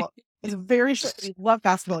high school. He was very short. He loved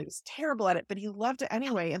basketball. He was terrible at it, but he loved it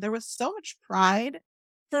anyway. And there was so much pride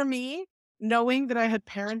for me knowing that I had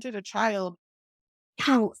parented a child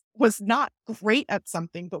who was not great at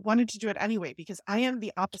something, but wanted to do it anyway, because I am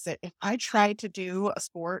the opposite. If I tried to do a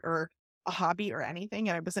sport or a hobby or anything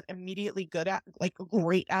and I wasn't immediately good at, like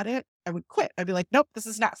great at it, I would quit. I'd be like, nope, this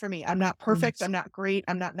is not for me. I'm not perfect. I'm not great.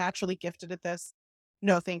 I'm not naturally gifted at this.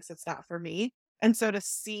 No, thanks. It's not for me. And so to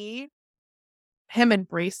see him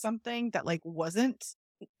embrace something that like wasn't,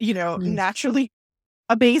 naturally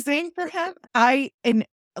amazing for him. And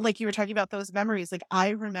like you were talking about those memories, like I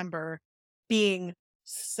remember being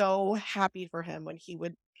so happy for him when he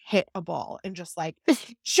would hit a ball and just like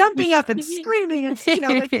jumping up and screaming and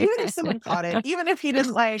like even if someone caught it, even if he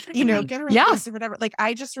didn't like, get around or whatever. Like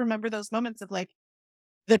I just remember those moments of like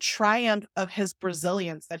the triumph of his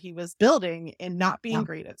resilience that he was building in not being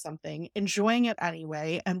great at something, enjoying it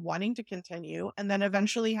anyway and wanting to continue, and then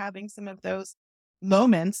eventually having some of those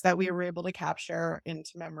moments that we were able to capture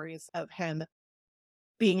into memories of him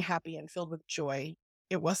being happy and filled with joy.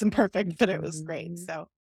 It wasn't perfect, but it was great. So,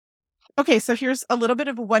 okay, so here's a little bit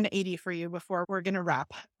of a 180 for you before we're going to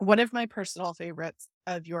wrap. One of my personal favorites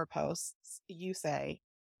of your posts, you say,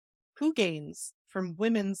 who gains from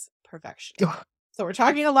women's perfection? So we're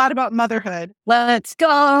talking a lot about motherhood. Let's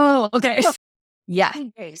go. Okay. Yeah.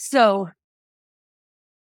 So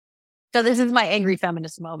this is my angry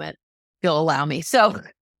feminist moment. If you'll allow me. So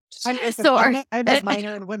I'm a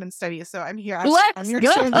minor in women's studies, so I'm here. I'm your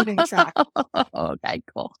cheerleading track. Okay,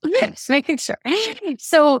 cool. Just making sure.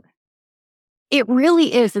 So it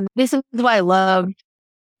really is, and this is why I love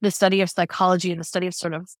the study of psychology and the study of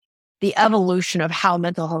sort of the evolution of how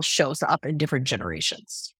mental health shows up in different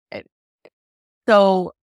generations. Right?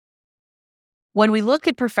 So when we look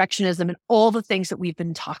at perfectionism and all the things that we've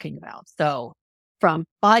been talking about, so from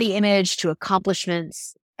body image to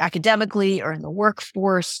accomplishments academically or in the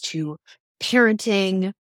workforce to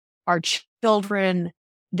parenting our children,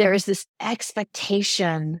 there is this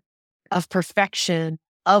expectation of perfection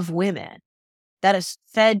of women that is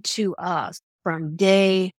fed to us from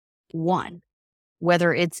day one,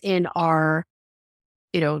 whether it's in our,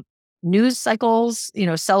 news cycles,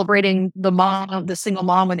 celebrating the single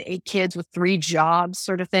mom with 8 kids with 3 jobs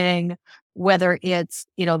sort of thing, whether it's,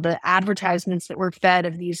 the advertisements that we're fed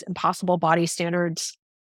of these impossible body standards,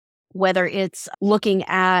 whether it's looking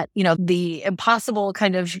at, the impossible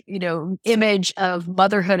kind of, image of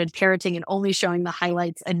motherhood and parenting and only showing the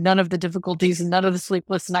highlights and none of the difficulties and none of the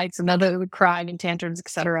sleepless nights and none of the crying and tantrums, et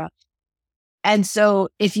cetera. And so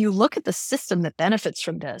if you look at the system that benefits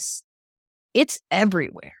from this, it's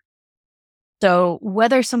everywhere. So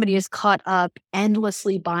whether somebody is caught up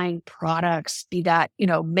endlessly buying products, be that,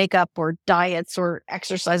 makeup or diets or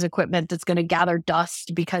exercise equipment that's going to gather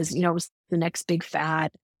dust because, it's the next big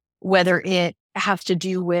fad, whether it has to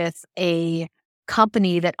do with a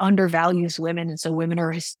company that undervalues women. And so women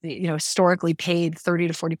are, historically paid 30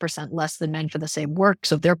 to 40% less than men for the same work.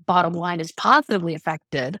 So their bottom line is positively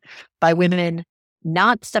affected by women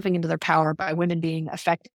not stepping into their power, by women being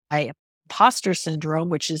affected by imposter syndrome,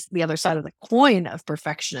 which is the other side of the coin of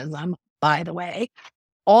perfectionism, by the way.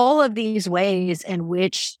 All of these ways in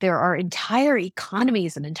which there are entire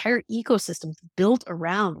economies and entire ecosystems built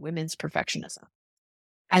around women's perfectionism.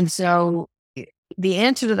 And so the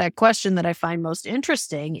answer to that question that I find most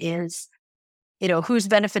interesting is, who's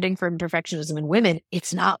benefiting from perfectionism in women?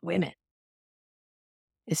 It's not women.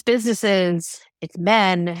 It's businesses, it's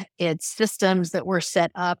men, it's systems that were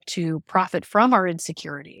set up to profit from our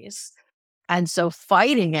insecurities. And so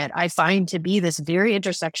fighting it, I find to be this very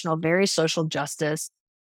intersectional, very social justice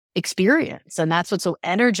experience. And that's what's so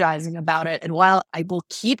energizing about it. And while I will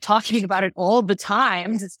keep talking about it all the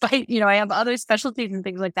time, despite, I have other specialties and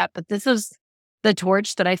things like that, but this is the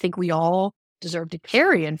torch that I think we all deserve to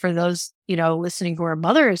carry. And for those, listening who are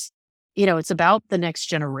mothers, it's about the next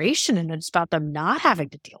generation and it's about them not having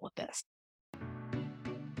to deal with this.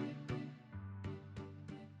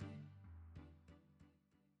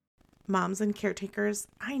 Moms and caretakers,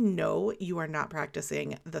 I know you are not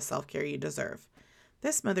practicing the self-care you deserve.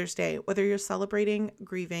 This Mother's Day, whether you're celebrating,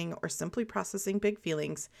 grieving, or simply processing big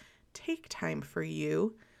feelings, take time for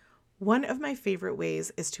you. One of my favorite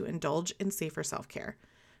ways is to indulge in safer self-care.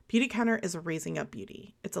 Beauty Counter is raising up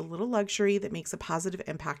beauty. It's a little luxury that makes a positive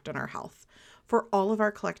impact on our health for all of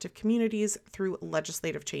our collective communities through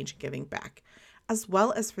legislative change and giving back, as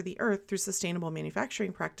well as for the earth through sustainable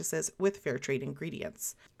manufacturing practices with fair trade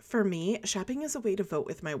ingredients. For me, shopping is a way to vote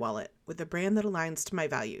with my wallet, with a brand that aligns to my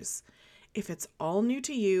values. If it's all new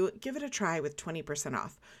to you, give it a try with 20%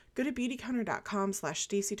 off. Go to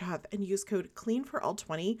beautycounter.com/StacyToth and use code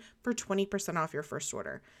CLEANFORALL20 for 20% off your first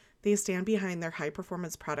order. They stand behind their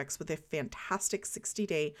high-performance products with a fantastic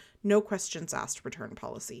 60-day, no questions asked return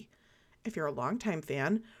policy. If you're a longtime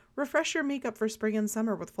fan, refresh your makeup for spring and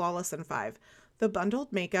summer with Flawless in 5. The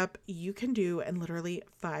bundled makeup you can do in literally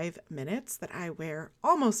 5 minutes that I wear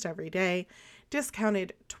almost every day,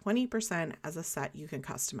 discounted 20% as a set you can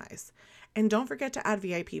customize. And don't forget to add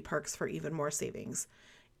VIP perks for even more savings.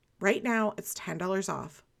 Right now, it's $10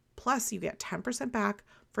 off. Plus, you get 10% back,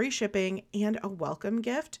 free shipping, and a welcome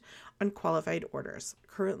gift on qualified orders.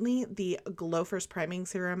 Currently, the Glow First Priming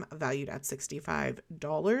Serum, valued at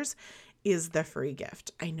 $65, is the free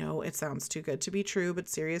gift. I know it sounds too good to be true, but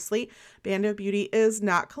seriously, Band of Beauty is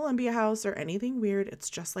not Columbia House or anything weird. It's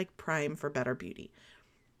just like Prime for better beauty.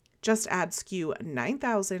 Just add SKU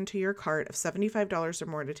 9000 to your cart of $75 or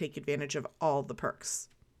more to take advantage of all the perks.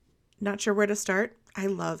 Not sure where to start? I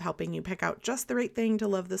love helping you pick out just the right thing to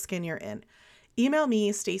love the skin you're in. Email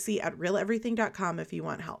me, Stacy@realeverything.com if you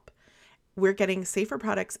want help. We're getting safer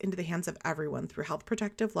products into the hands of everyone through health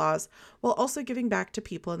protective laws while also giving back to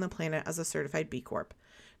people and the planet as a certified B Corp.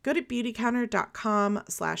 Go to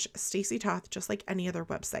beautycounter.com/StacyToth just like any other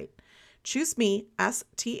website. Choose me,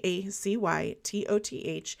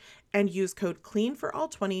 STACYTOTH, and use code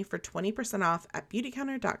CLEANFORALL20 for 20% off at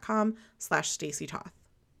beautycounter.com/StacyToth.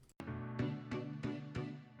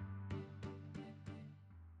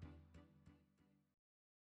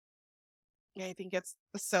 Yeah, I think it's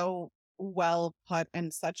so well put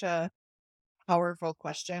and such a powerful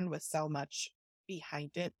question with so much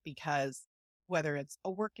behind it, because whether it's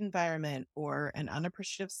a work environment or an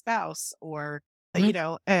unappreciative spouse or,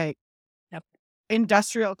 Mhm. a Yep.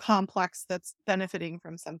 industrial complex that's benefiting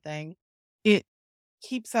from something, it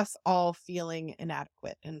keeps us all feeling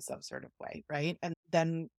inadequate in some sort of way, right? And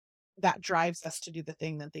then that drives us to do the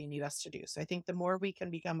thing that they need us to do. So I think the more we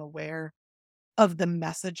can become aware of the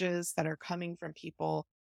messages that are coming from people,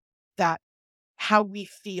 that how we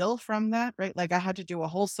feel from that, right? Like I had to do a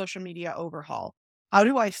whole social media overhaul. How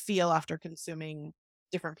do I feel after consuming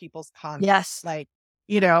different people's content? Yes. Like,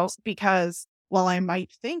 because while I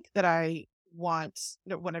might think that I want,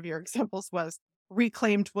 one of your examples was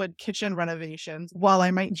reclaimed wood kitchen renovations, while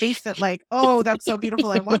I might think that like, oh, that's so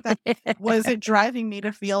beautiful, I want that. Was it driving me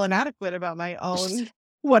to feel inadequate about my own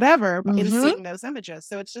whatever in Mhm. seeing those images?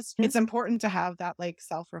 So it's important to have that like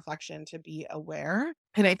self-reflection, to be aware.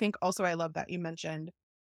 And I think also I love that you mentioned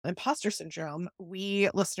imposter syndrome. We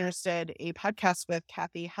listeners did a podcast with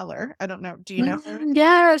Kathy Heller. I don't know. Do you know her?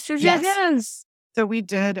 Yes, yes, yes, Yes. yes. So we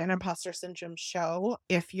did an imposter syndrome show.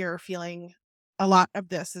 If you're feeling a lot of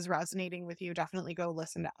this is resonating with you, definitely go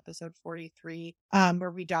listen to episode 43,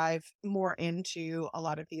 where we dive more into a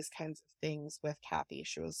lot of these kinds of things with Kathy.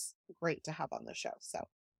 She was great to have on the show. So,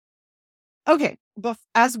 okay,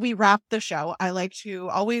 as we wrap the show, I like to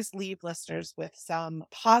always leave listeners with some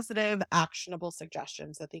positive, actionable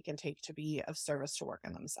suggestions that they can take to be of service to work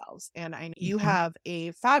on themselves. And I know you Mhm. have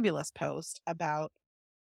a fabulous post about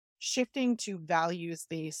shifting to values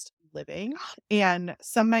based living, and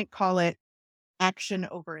some might call it action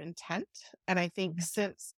over intent. And I think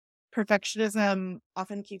since perfectionism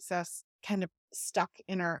often keeps us kind of stuck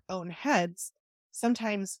in our own heads,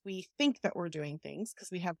 sometimes we think that we're doing things because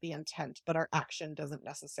we have the intent, but our action doesn't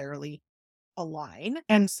necessarily align.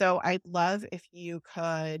 And so I'd love if you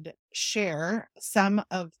could share some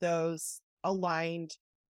of those aligned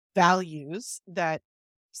values that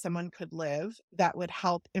someone could live that would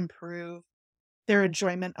help improve their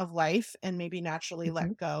enjoyment of life and maybe naturally Mhm.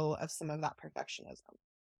 let go of some of that perfectionism.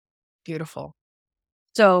 Beautiful.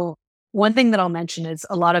 So one thing that I'll mention is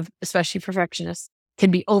a lot of, especially perfectionists,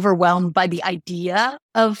 can be overwhelmed by the idea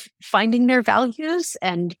of finding their values.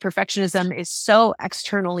 And perfectionism is so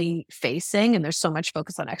externally facing, and there's so much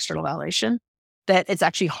focus on external validation that it's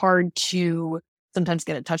actually hard to sometimes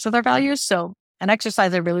get in touch with our values. So an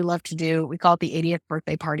exercise I really love to do, we call it the 80th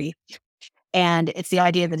birthday party. And it's the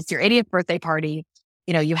idea that it's your 80th birthday party.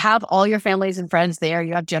 You have all your families and friends there.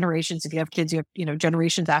 You have generations. If you have kids, you have,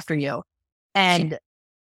 generations after you. And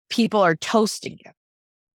people are toasting you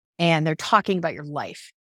and they're talking about your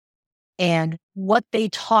life. And what they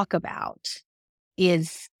talk about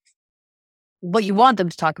is what you want them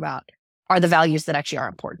to talk about are the values that actually are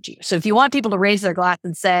important to you. So if you want people to raise their glass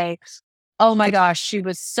and say, oh my gosh, she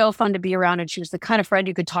was so fun to be around and she was the kind of friend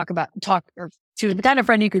you could or she was the kind of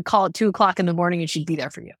friend you could call at 2:00 in the morning and she'd be there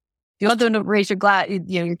for you. If you want them to raise your glass,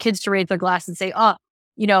 your kids to raise their glass and say,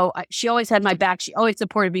 she always had my back. She always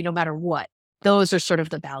supported me no matter what. Those are sort of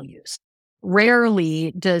the values.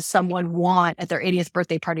 Rarely does someone want at their 80th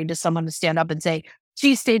birthday party to someone to stand up and say,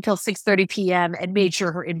 she stayed till 6:30 p.m. and made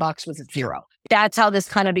sure her inbox was at 0. That's how this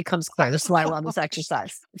kind of becomes clear. This is why I love this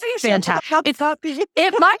exercise. It's fantastic.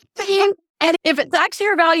 It might be. And if it's actually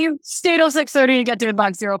your value, stay till 6:30 and get to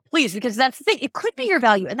inbox 0, please, because that's the thing. It could be your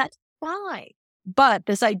value and that's fine. But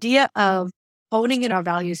this idea of honing in our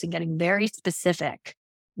values and getting very specific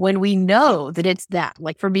when we know that it's that,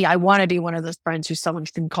 like for me, I want to be one of those friends who someone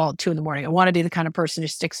can call at 2 a.m. I want to be the kind of person who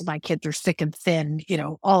sticks with my kid through thick and thin,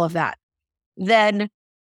 all of that. Then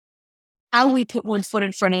how we put one foot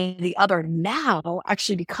in front of the other now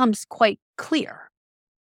actually becomes quite clear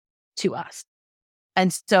to us.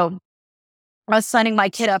 And so I was signing my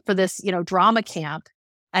kid up for this, drama camp.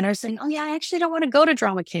 And I was saying, oh yeah, I actually don't want to go to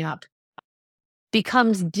drama camp.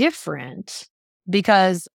 Becomes different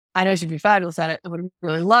because I know she'd be fabulous at it. I would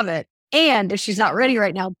really love it. And if she's not ready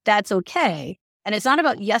right now, that's okay. And it's not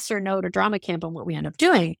about yes or no to drama camp and what we end up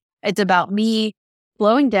doing. It's about me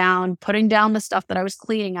slowing down, putting down the stuff that I was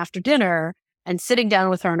cleaning after dinner and sitting down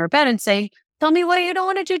with her in her bed and saying, tell me why you don't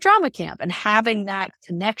want to do drama camp, and having that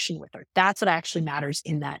connection with her. That's what actually matters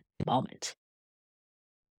in that moment.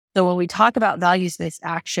 So when we talk about values-based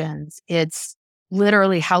actions, it's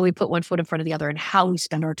literally how we put one foot in front of the other and how we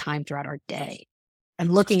spend our time throughout our day.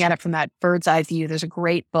 And looking at it from that bird's eye view, there's a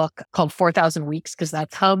great book called 4,000 Weeks, because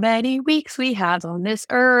that's how many weeks we have on this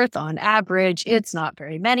earth. On average, it's not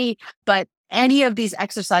very many, but any of these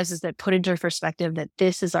exercises that put into perspective that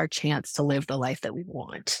this is our chance to live the life that we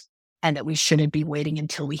want and that we shouldn't be waiting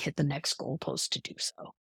until we hit the next goalpost to do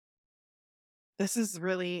so. This is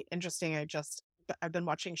really interesting. I've been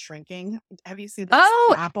watching Shrinking. Have you seen this?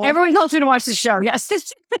 Oh, Apple? Everyone tells me to watch the show. Yes.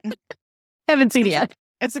 Haven't seen it yet.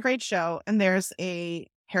 It's a great show. And there's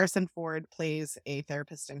Harrison Ford plays a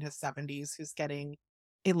therapist in his 70s who's getting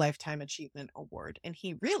a Lifetime Achievement Award. And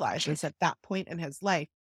he realizes at that point in his life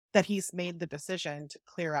that he's made the decision to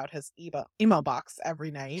clear out his email box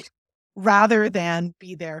every night rather than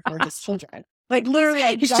be there for his children. Like literally,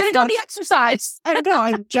 you should have done the exercise. I don't know.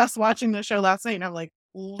 I'm just watching the show last night and I'm like,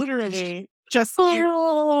 literally just a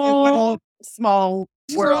little small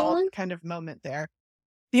world kind of moment there.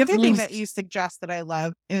 The other thing that you suggest that I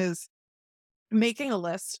love is making a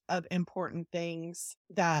list of important things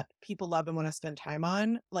that people love and want to spend time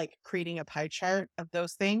on, like creating a pie chart of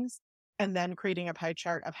those things, and then creating a pie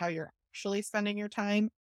chart of how you're actually spending your time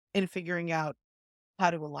and figuring out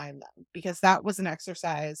how to align them. Because that was an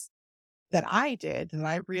exercise that I did, and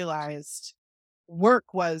I realized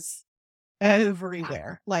work was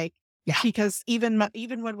everywhere. Because even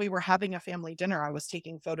when we were having a family dinner, I was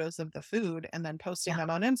taking photos of the food and then posting them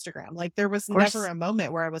on Instagram. Like there was never a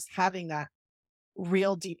moment where I was having that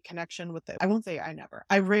real deep connection with it. I won't say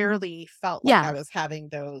I rarely felt like I was having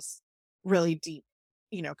those really deep,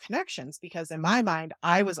 connections, because in my mind,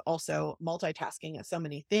 I was also multitasking at so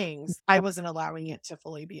many things. I wasn't allowing it to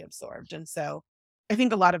fully be absorbed. And so I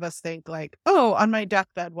think a lot of us think like, oh, on my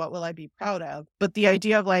deathbed, what will I be proud of? But the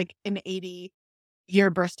idea of like an 80-year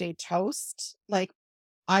birthday toast, like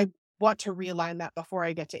I want to realign that before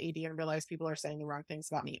I get to 80 and realize people are saying the wrong things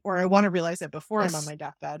about me, or I want to realize it before I'm on my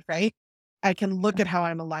deathbed, right? I can look at how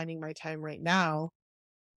I'm aligning my time right now,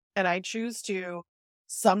 and I choose to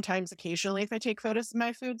sometimes occasionally if I take photos of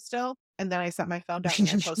my food still, and then I set my phone down and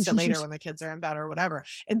I post it later when the kids are in bed or whatever.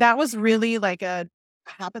 And that was really like a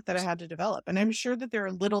habit that I had to develop. And I'm sure that there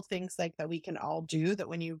are little things like that we can all do that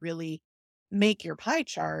when you really make your pie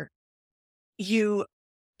chart, it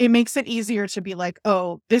makes it easier to be like,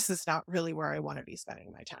 oh, this is not really where I want to be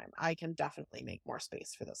spending my time. I can definitely make more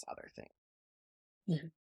space for this other thing.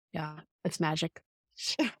 Yeah, it's magic.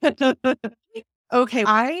 Okay.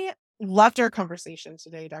 I Loved our conversation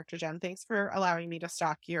today, Dr. Jen. Thanks for allowing me to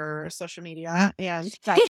stalk your social media. And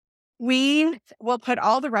we will put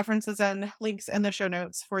all the references and links in the show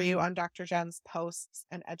notes for you on Dr. Jen's posts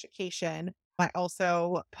and education. I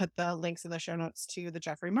also put the links in the show notes to the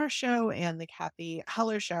Jeffrey Marsh Show and the Kathy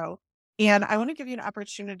Heller Show. And I want to give you an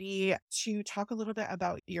opportunity to talk a little bit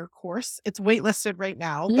about your course. It's waitlisted right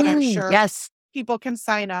now, but I'm sure Yes. people can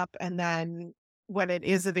sign up, and then when it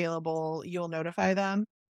is available, you'll notify them.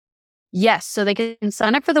 Yes. So they can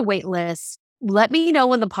sign up for the wait list. Let me know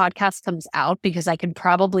when the podcast comes out because I can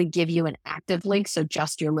probably give you an active link so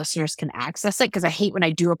just your listeners can access it. Because I hate when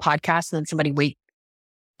I do a podcast and then somebody wait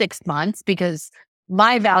 6 months because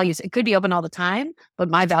my values, it could be open all the time, but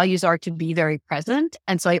my values are to be very present.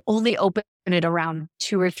 And so I only open it around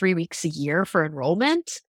 2 or 3 weeks a year for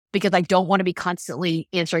enrollment because I don't want to be constantly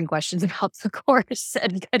answering questions about the course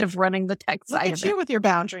and kind of running the tech Look side at of you it. with your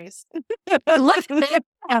boundaries. Look,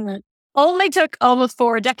 only took almost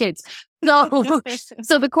 4 decades. So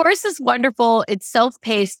the course is wonderful. It's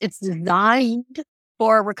self-paced. It's designed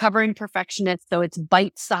for recovering perfectionists. So it's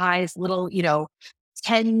bite-sized little,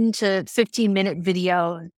 10 to 15-minute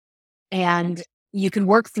video. And you can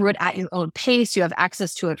work through it at your own pace. You have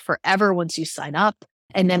access to it forever once you sign up.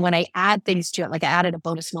 And then when I add things to it, like I added a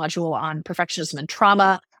bonus module on perfectionism and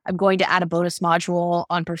trauma, I'm going to add a bonus module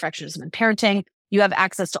on perfectionism and parenting. You have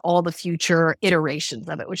access to all the future iterations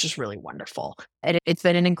of it, which is really wonderful. And it's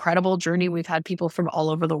been an incredible journey. We've had people from all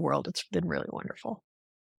over the world. It's been really wonderful.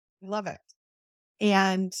 Love it.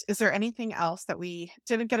 And is there anything else that we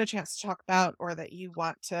didn't get a chance to talk about or that you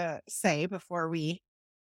want to say before we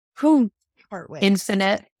part ways?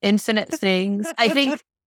 Infinite things. I think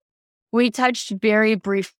we touched very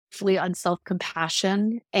briefly on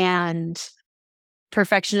self-compassion, and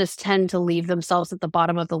perfectionists tend to leave themselves at the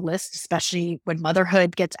bottom of the list, especially when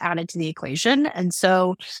motherhood gets added to the equation. And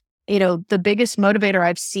so, the biggest motivator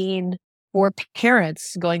I've seen for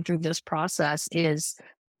parents going through this process is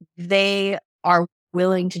they are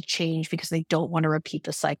willing to change because they don't want to repeat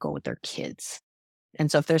the cycle with their kids.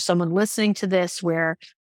 And so if there's someone listening to this where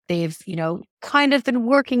they've, kind of been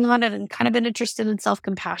working on it and kind of been interested in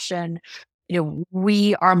self-compassion,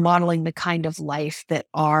 we are modeling the kind of life that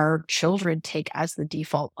our children take as the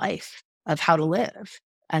default life of how to live.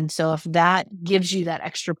 And so if that gives you that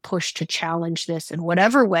extra push to challenge this in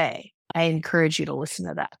whatever way, I encourage you to listen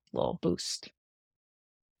to that little boost.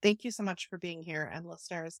 Thank you so much for being here. And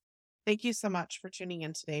listeners, thank you so much for tuning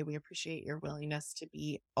in today. We appreciate your willingness to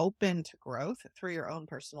be open to growth through your own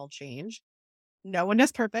personal change. No one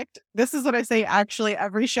is perfect. This is what I say actually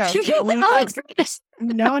every show. No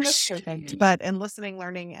one is perfect, but in listening,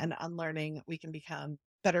 learning, and unlearning, we can become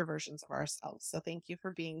better versions of ourselves. So thank you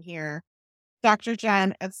for being here. Dr.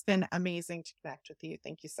 Jen, it's been amazing to connect with you.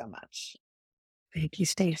 Thank you so much. Thank you,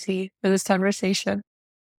 Stacey, for this conversation.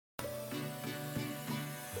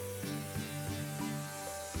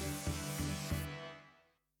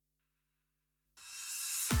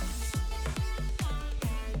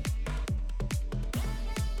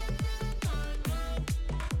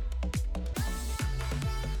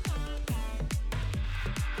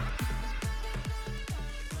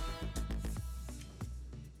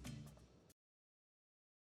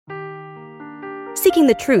 Seeking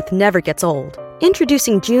the truth never gets old.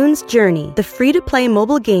 Introducing June's Journey, the free-to-play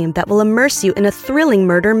mobile game that will immerse you in a thrilling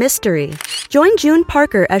murder mystery. Join June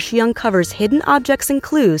Parker as she uncovers hidden objects and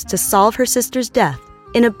clues to solve her sister's death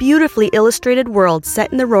in a beautifully illustrated world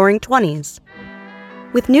set in the Roaring '20s.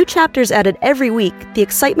 With new chapters added every week, the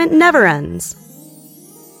excitement never ends.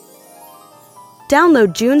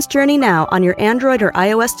 Download June's Journey now on your Android or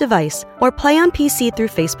iOS device or play on PC through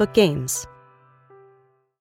Facebook Games.